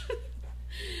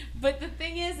but the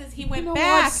thing is he went You know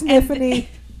back what, Sniffany?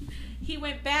 he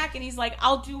went back and he's like,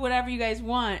 I'll do whatever you guys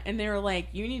want. And they were like,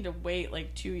 you need to wait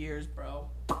like 2 years, bro.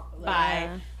 Bye.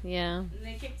 Yeah. And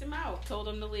they kicked him out, told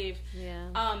him to leave.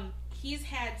 Yeah. He's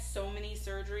had so many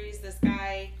surgeries. This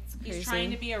guy, he's crazy. trying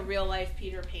to be a real life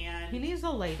Peter Pan. He needs to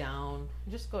lay down.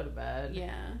 Just go to bed.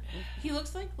 Yeah. He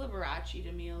looks like Liberace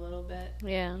to me a little bit.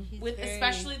 Yeah. With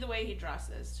especially the way he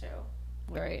dresses too.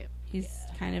 Right. He's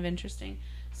kind of interesting.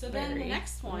 So then the Very.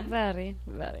 next one Very.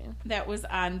 Very. that was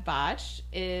on Botched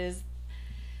is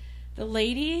the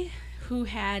lady who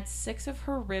had 6 of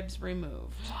her ribs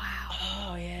removed. Wow.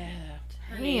 Oh yeah.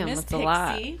 Her Damn, name is that's a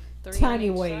lot. Pixie.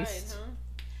 Tiny waist.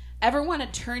 Ever want to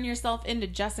turn yourself into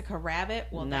Jessica Rabbit?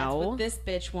 Well, that's No. what this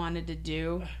bitch wanted to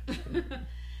do.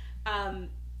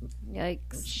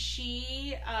 Yikes.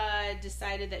 She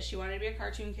decided that she wanted to be a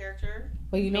cartoon character.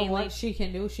 But you know Mainly- what she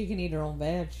can do? She can eat her own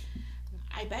veg.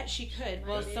 I bet she could.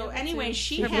 Well, so anyway,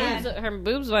 Her had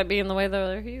boobs might be in the way though.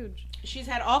 They're huge. she's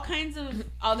had all kinds of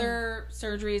other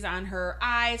surgeries on her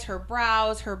eyes, her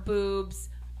brows, her boobs,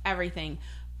 everything.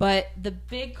 But the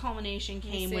big culmination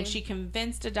came when see. she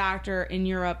convinced a doctor in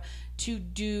Europe to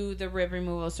do the rib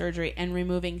removal surgery and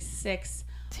removing 6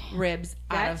 ribs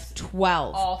out That's of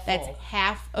 12. awful. That's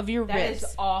half of your That ribs.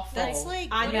 is awful. That's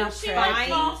like- on your She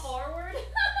thighs. forward.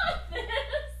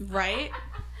 Right?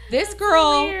 This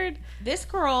girl Weird. this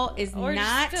girl is Or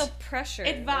not just feel pressure.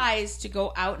 advised to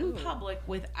go out in public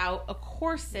without a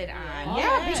corset on. Yeah,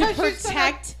 To because she's gonna-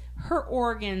 protect her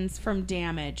organs from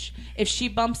damage. If she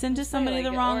bumps into somebody like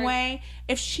the it, wrong or- way,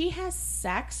 if she has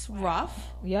sex rough,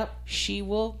 Yep. she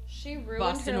will She ruined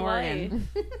bust her an organ.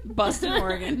 Bust an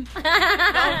organ.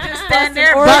 Just stand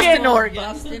there busting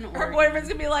organs. Her boyfriend's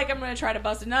gonna be like, I'm gonna try to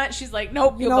bust a nut. She's like,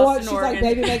 nope, You you'll know what? bust She's an like, organ.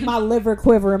 baby, make my liver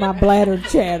quiver and my bladder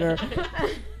chatter.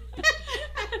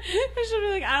 She'll be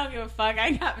like, I don't give a fuck.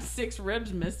 I got 6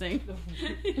 ribs missing.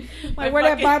 My Like, where that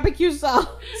fucking- barbecue sauce?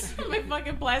 My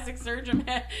fucking plastic surgeon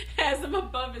has him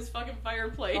above his fucking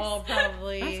fireplace. Oh,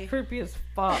 probably. That's creepy as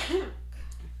fuck.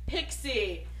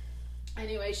 Pixie.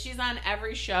 Anyway, she's on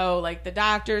every show. Like the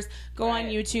doctors, go on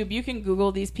Right. YouTube. You can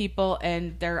Google these people,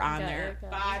 and they're on Got there. it, got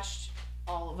it. Botched,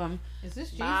 all of them. Is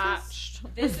this Jesus?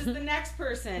 Botched. This is the next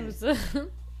person.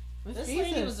 What's This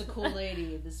Jesus? lady was a cool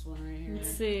lady. This one right here.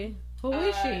 Let's see. Who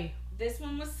is she? This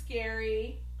one was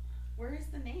scary. Where is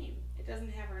the name? It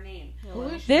doesn't have her name. Who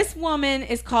is she? This woman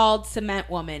is called Cement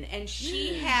Woman, and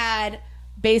she had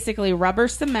basically rubber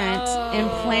cement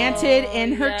implanted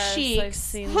in her yes, I've cheeks.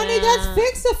 seen Honey, that. that's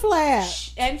Fix-A-Flat.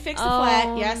 And Fix a Oh,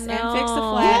 Flat, yes, and Fix a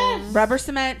no. Flat, Yes. rubber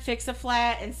cement, Fix a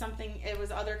Flat, and something. It was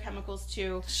other chemicals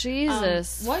too.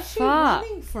 Jesus. What's she fuck.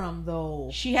 running from, though?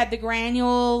 She had the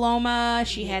granuloma.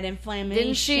 She had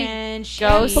inflammation. she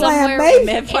go somewhere?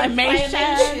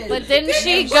 Inflammation. But didn't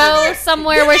she go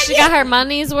somewhere where she got her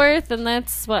money's worth? And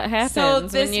that's what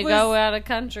happens this when you was- go out of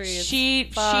country. It's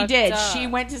She fucked did. up. She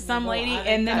went to some lady out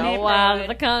of in the town. Go out of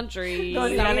the neighborhood. country.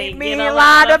 Don't You gotta need get me a a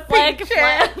lot of flag pink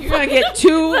flag. You're gonna get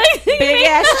 2 big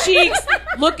ass cheeks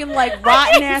looking like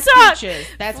rotten ass Talk. peaches.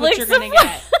 That's what you're Flicks gonna a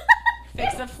get.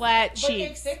 Fix a flat But they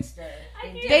cheeks. fixed her.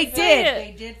 They say did. it.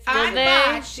 They did. On Did they?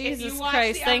 Botched, if Jesus you watch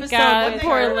Christ, the thank episode God. with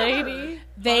Poor her, lady.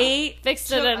 They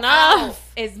Fixed it took enough. out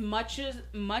as much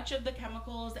of the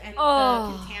chemicals and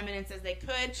Oh. the contaminants as they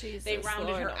could. Jesus, they rounded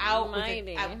Lord her out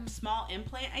Almighty. with a small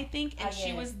implant, I think, and she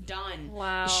Okay. was done.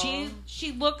 Wow.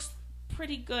 She looks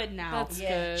pretty good now. That's Yeah.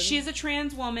 good. She's a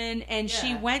trans woman, and she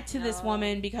Yeah. went to this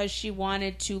woman because she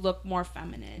wanted to look more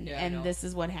feminine, Yeah, I and know. this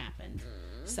is what happened.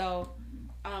 So,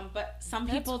 but some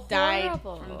That's people died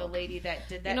horrible. from the lady that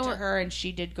did that You know to what? her, and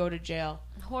she did go to jail.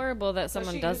 horrible that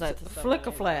someone does that to someone.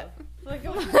 Flick-A-Flat. Like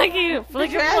you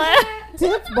flick a flat.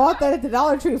 Tips bought that at the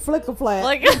Dollar Tree. Flick-A-Flat.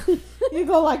 Like You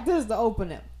go like this to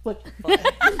open it.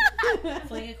 Flick-A-Flat.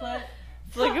 Fling a clut.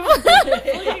 flick a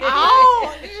flat.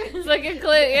 Ow! Flick a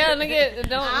clit. Yeah, nigga,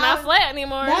 not flat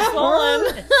anymore. It's That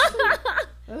swollen.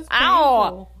 That's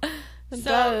Ow. painful. It So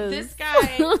does.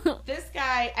 this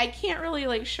guy, I can't really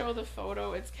like show the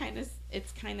photo. It's kind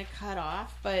of cut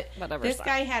off, but Whatever, this son.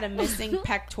 guy had a missing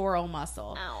pectoral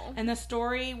muscle, Ow. and the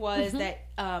story was that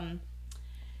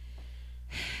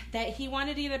that he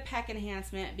wanted to get a pec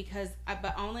enhancement because,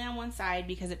 but only on one side,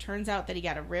 because it turns out that he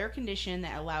got a rare condition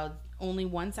that allowed only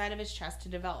one side of his chest to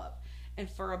develop. and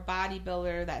for a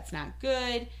bodybuilder, that's not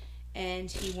good. And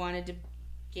he wanted to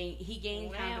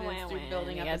gained confidence through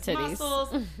building up his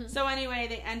muscles. So anyway,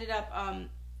 they ended up,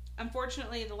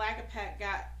 unfortunately, the lack of pet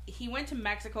he went to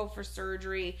Mexico for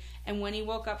surgery, and when he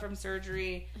woke up from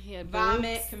surgery, He had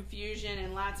vomit, boobs. confusion,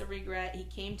 and lots of regret. He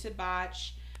came to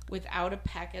Botch without a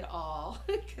peck at all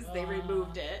because they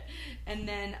removed it, and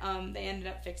then they ended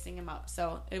up fixing him up.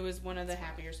 So it was one of the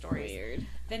happier stories. Weird.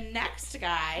 The next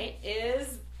guy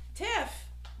is Tiff.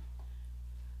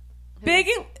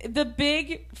 The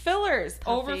big fillers,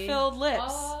 Puffy. overfilled lips,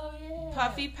 Oh yeah.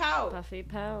 puffy pout, Puffy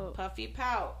pout. puffy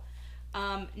pout.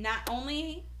 Not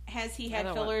only has he I had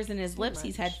don't fillers want in his too lips,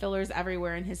 he's much. had fillers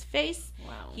everywhere in his face.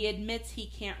 Wow. He admits he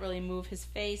can't really move his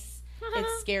face.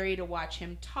 It's scary to watch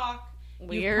him talk.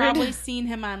 Weird. You've probably seen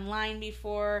him online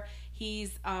before.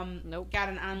 He's Nope. got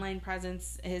an online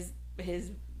presence.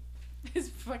 His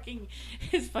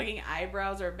fucking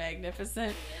eyebrows are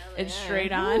magnificent. It's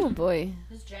straight Oh on. boy.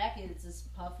 His jacket is as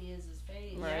puffy as his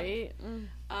face. Right.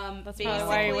 That's probably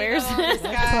why he wears it. This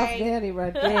Tough guy daddy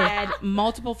right there. had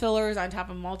multiple fillers on top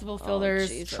of multiple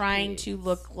fillers, jeez, trying please. to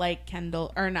look like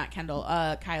Kylie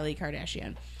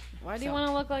Kardashian. Why do you So- want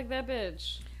to look like that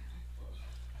bitch?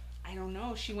 I don't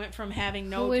know. She went from having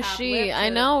no Who is top she? lip I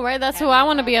to know, right? That's who having I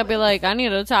want to top be. I'd be lip. like, I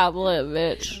need a top lip,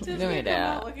 bitch. To Give me come out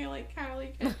that. looking like Kylie.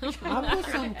 I'll put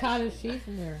some cottage cheese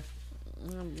in there.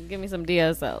 Give me some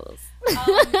DSLs.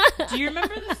 Do you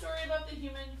remember the story about the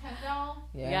human Ken doll?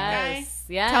 Yes.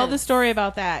 Yes. Tell the story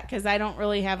about that, because I don't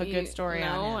really have a You- good story no,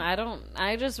 on it. I don't.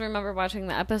 I just remember watching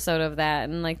the episode of that,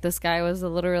 and like this guy was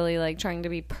literally like trying to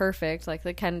be perfect, like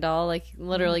the Ken doll, like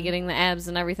literally getting the abs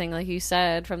and everything, like you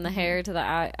said, from the hair to the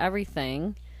eye,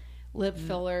 everything, Lip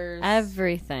fillers.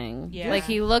 everything. Yeah. Like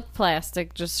he looked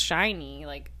plastic, just shiny,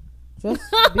 like. Just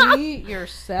be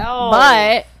yourself.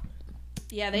 But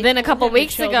Yeah. They then a told couple him to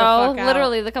weeks chill the ago, fuck out.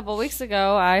 literally the couple weeks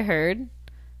ago, I heard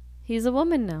he's a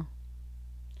woman now.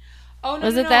 Oh no!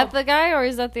 Was no, it no. that the guy or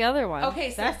is that the other one?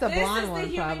 Okay, so That's the this blonde is the one,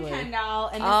 human probably. Ken doll,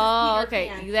 and this Oh, is Peter okay.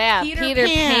 Pan. Yeah, Peter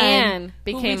Pan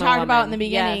became who we a talked about in woman. the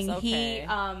beginning. Yes, okay. He who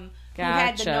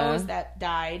had the Gotcha. nose that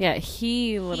died. Yeah,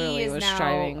 he literally is was now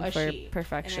striving a for she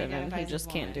perfection, and and he identifies just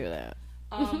as can't woman. do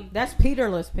that. That's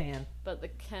Peterless Pan. But the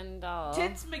Ken doll.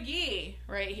 Tits McGee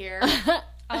right here.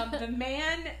 The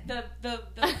man, the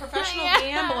professional Yeah.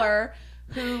 gambler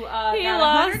who got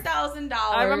lost. $100,000.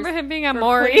 I remember him being a for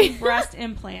Maury. putting breast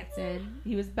implants in.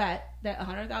 He was bet that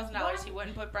 $100,000 he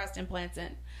wouldn't put breast implants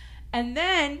in, and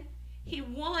then he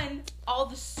won all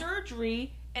the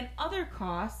surgery and other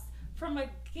costs from a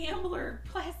gambler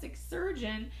plastic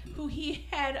surgeon who he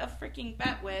had a freaking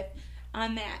bet with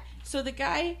on that. So the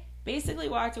guy basically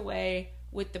walked away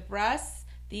with the breasts,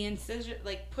 the incision,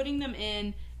 like putting them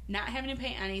in, not having to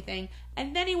pay anything,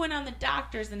 and then he went on the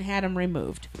doctors and had them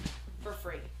removed for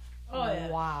free. Oh yeah.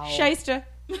 Wow. Shysta.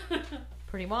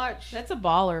 Pretty much. That's a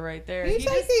baller right there. You He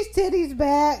take just- these titties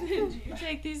back. you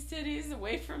take these titties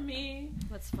away from me,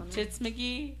 That's funny. Tits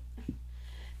McGee.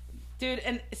 Dude,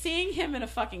 and seeing him in a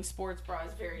fucking sports bra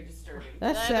is very disturbing.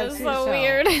 That's That is sexy so as hell.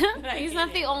 weird. I He's hate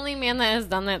not the it. only man that has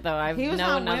done that, though. I've He was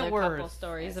known on other Wentworth. couple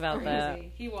stories That's about that.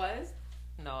 crazy. He was?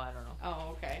 No, I don't know.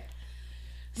 Oh, okay.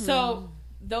 So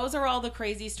those are all the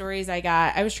crazy stories I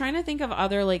got. I was trying to think of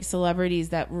other like celebrities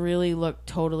that really look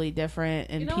totally different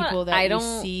and You know what people that I you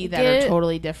don't see that get? are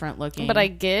totally different looking. But I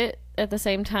get at the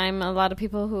same time a lot of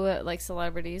people who like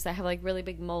celebrities that have like really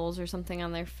big moles or something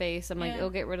on their face. I'm like, Yeah. oh,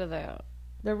 get rid of that.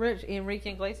 The rich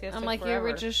Enrique Iglesias. I'm took like, you're forever.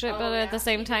 rich as shit, Oh, but at yeah. the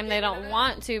same You time, can they get rid don't of it?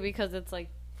 want to because it's like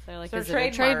they're like, It's is their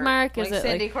it a trademark? Is like it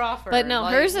Cindy like? Crawford. But no,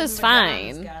 like, hers is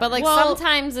Madonna's fine. got But it. like Well-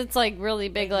 sometimes it's like really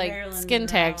big, Like like Marilyn skin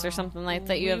tags or Monroe. something like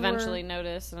that. You We eventually were-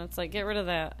 notice, and it's like, get rid of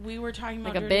that. we were talking about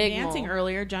Like a Dirty big Dancing mole.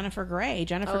 earlier. Jennifer Grey.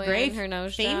 Jennifer Oh, yeah, Grey and her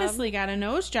nose famously got a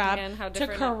nose job Again, how to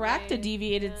different correct a it-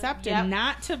 deviated septum, Yep.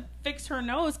 not to fix her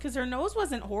nose because her nose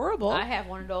wasn't horrible. I have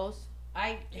one of those.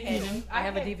 I I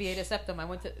have a deviated septum. I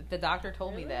went to the doctor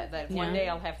told me that one Yeah. day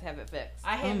I'll have to have it fixed.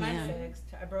 I had Oh, mine man. fixed.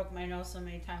 I broke my nose so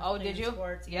many times. Oh, playing did you?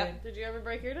 Sports. Yep. Did you ever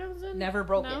break your nose? In? Never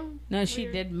broke No. no, she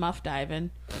did muff diving.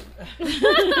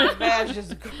 it. Badge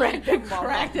just cracked it.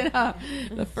 Cracked it up.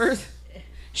 The first,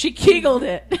 she kegled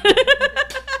it.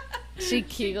 She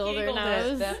kegled her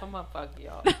nose Steph, I'm gonna fuck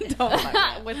y'all. Don't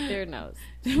fuck with their nose.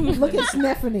 Look at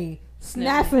Snaffany.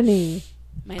 Snaffany.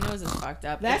 My nose is fucked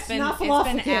up. That's It's been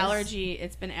snuffleupagus. allergy.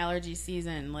 It's been allergy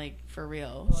season, like for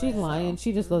real. She's lying.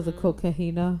 She just loves a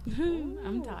cocaine.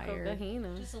 I'm tired. Cocaine.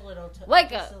 Just a little. Wake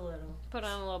just up. a little. Put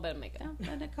on a little bit of makeup.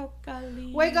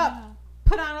 Wake up.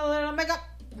 Put on a little makeup.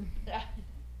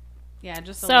 Yeah,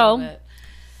 just a So- little bit.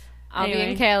 I'll be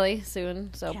Anyway. in Cali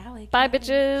soon. So Cali, bye, Cali.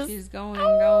 bitches. She's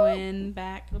going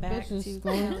back bitch to is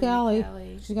going to Cali.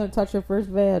 Cali. She's gonna touch her first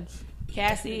veg.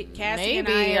 Cassie and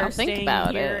Maybe I are I'll think staying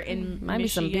about here it. in Might be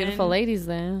some Michigan beautiful ladies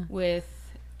there. with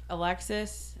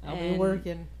Alexis. I'll be and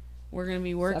working We're gonna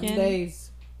be 7 working,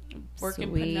 days.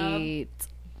 putting up. Sweet.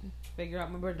 Figure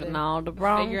out my birthday. In all the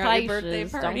wrong Figure out your birthday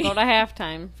places. Don't party. go to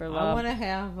halftime for I love. want to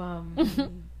have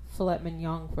filet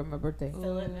mignon for my birthday.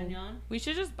 Filet mignon. We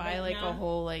should just buy like a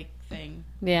whole like thing,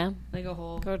 Yeah. like a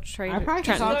whole. Go trade. I probably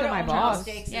Trent- should talk to my boss.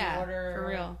 Steaks and Yeah, order for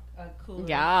real. a cooler.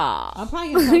 Yeah. I'm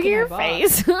probably gonna talk Look to at your my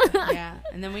boss. face. Yeah,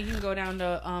 and then we can go down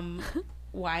to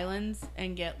Wylands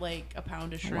and get like a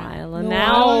pound of shrimp. While No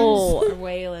now. Or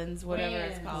Waylands, whatever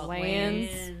it's Wayans. called.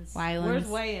 Wayans. Wylands. Where's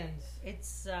Wayans?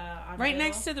 It's on Right Vail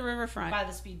next to the riverfront by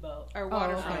the speedboat. or okay.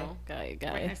 waterfront. Oh, got it.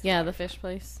 Right next to Yeah, the the fish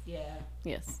place. Yeah.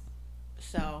 Yes.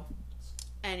 So,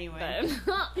 anyway,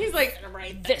 But he's like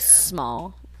right there. this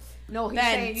small. No, he's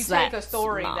Then saying you that take a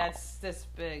story small. that's this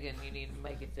big and you need to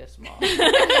make it this small.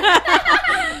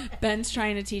 Ben's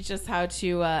trying to teach us how to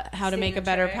make a Signature.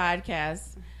 better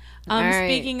podcast. All right.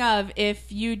 Speaking of,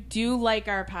 if you do like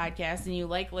our podcast and you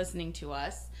like listening to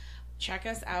us, check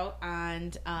us out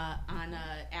on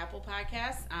Apple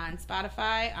Podcasts, on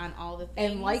Spotify, on all the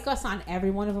things. And like us on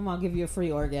every one of them, I'll give you a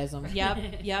free orgasm. Yep.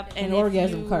 An And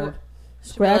orgasm if card.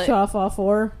 Scratch Really- off all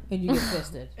 4 and you get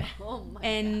fisted. Oh my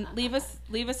And leave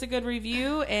us a good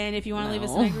review. And if you want to leave us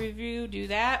a No. negative review, do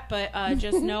that. But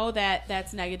just know that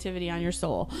that's negativity on your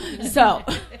soul. So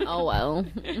Oh well.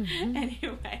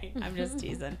 anyway, I'm just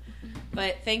teasing.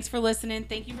 But thanks for listening.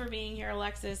 Thank you for being here,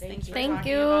 Alexis. Thanks for Thank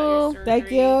talking you. about your Thank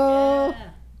surgery. you.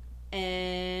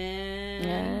 And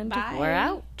And bye. we're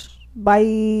out.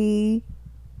 Bye.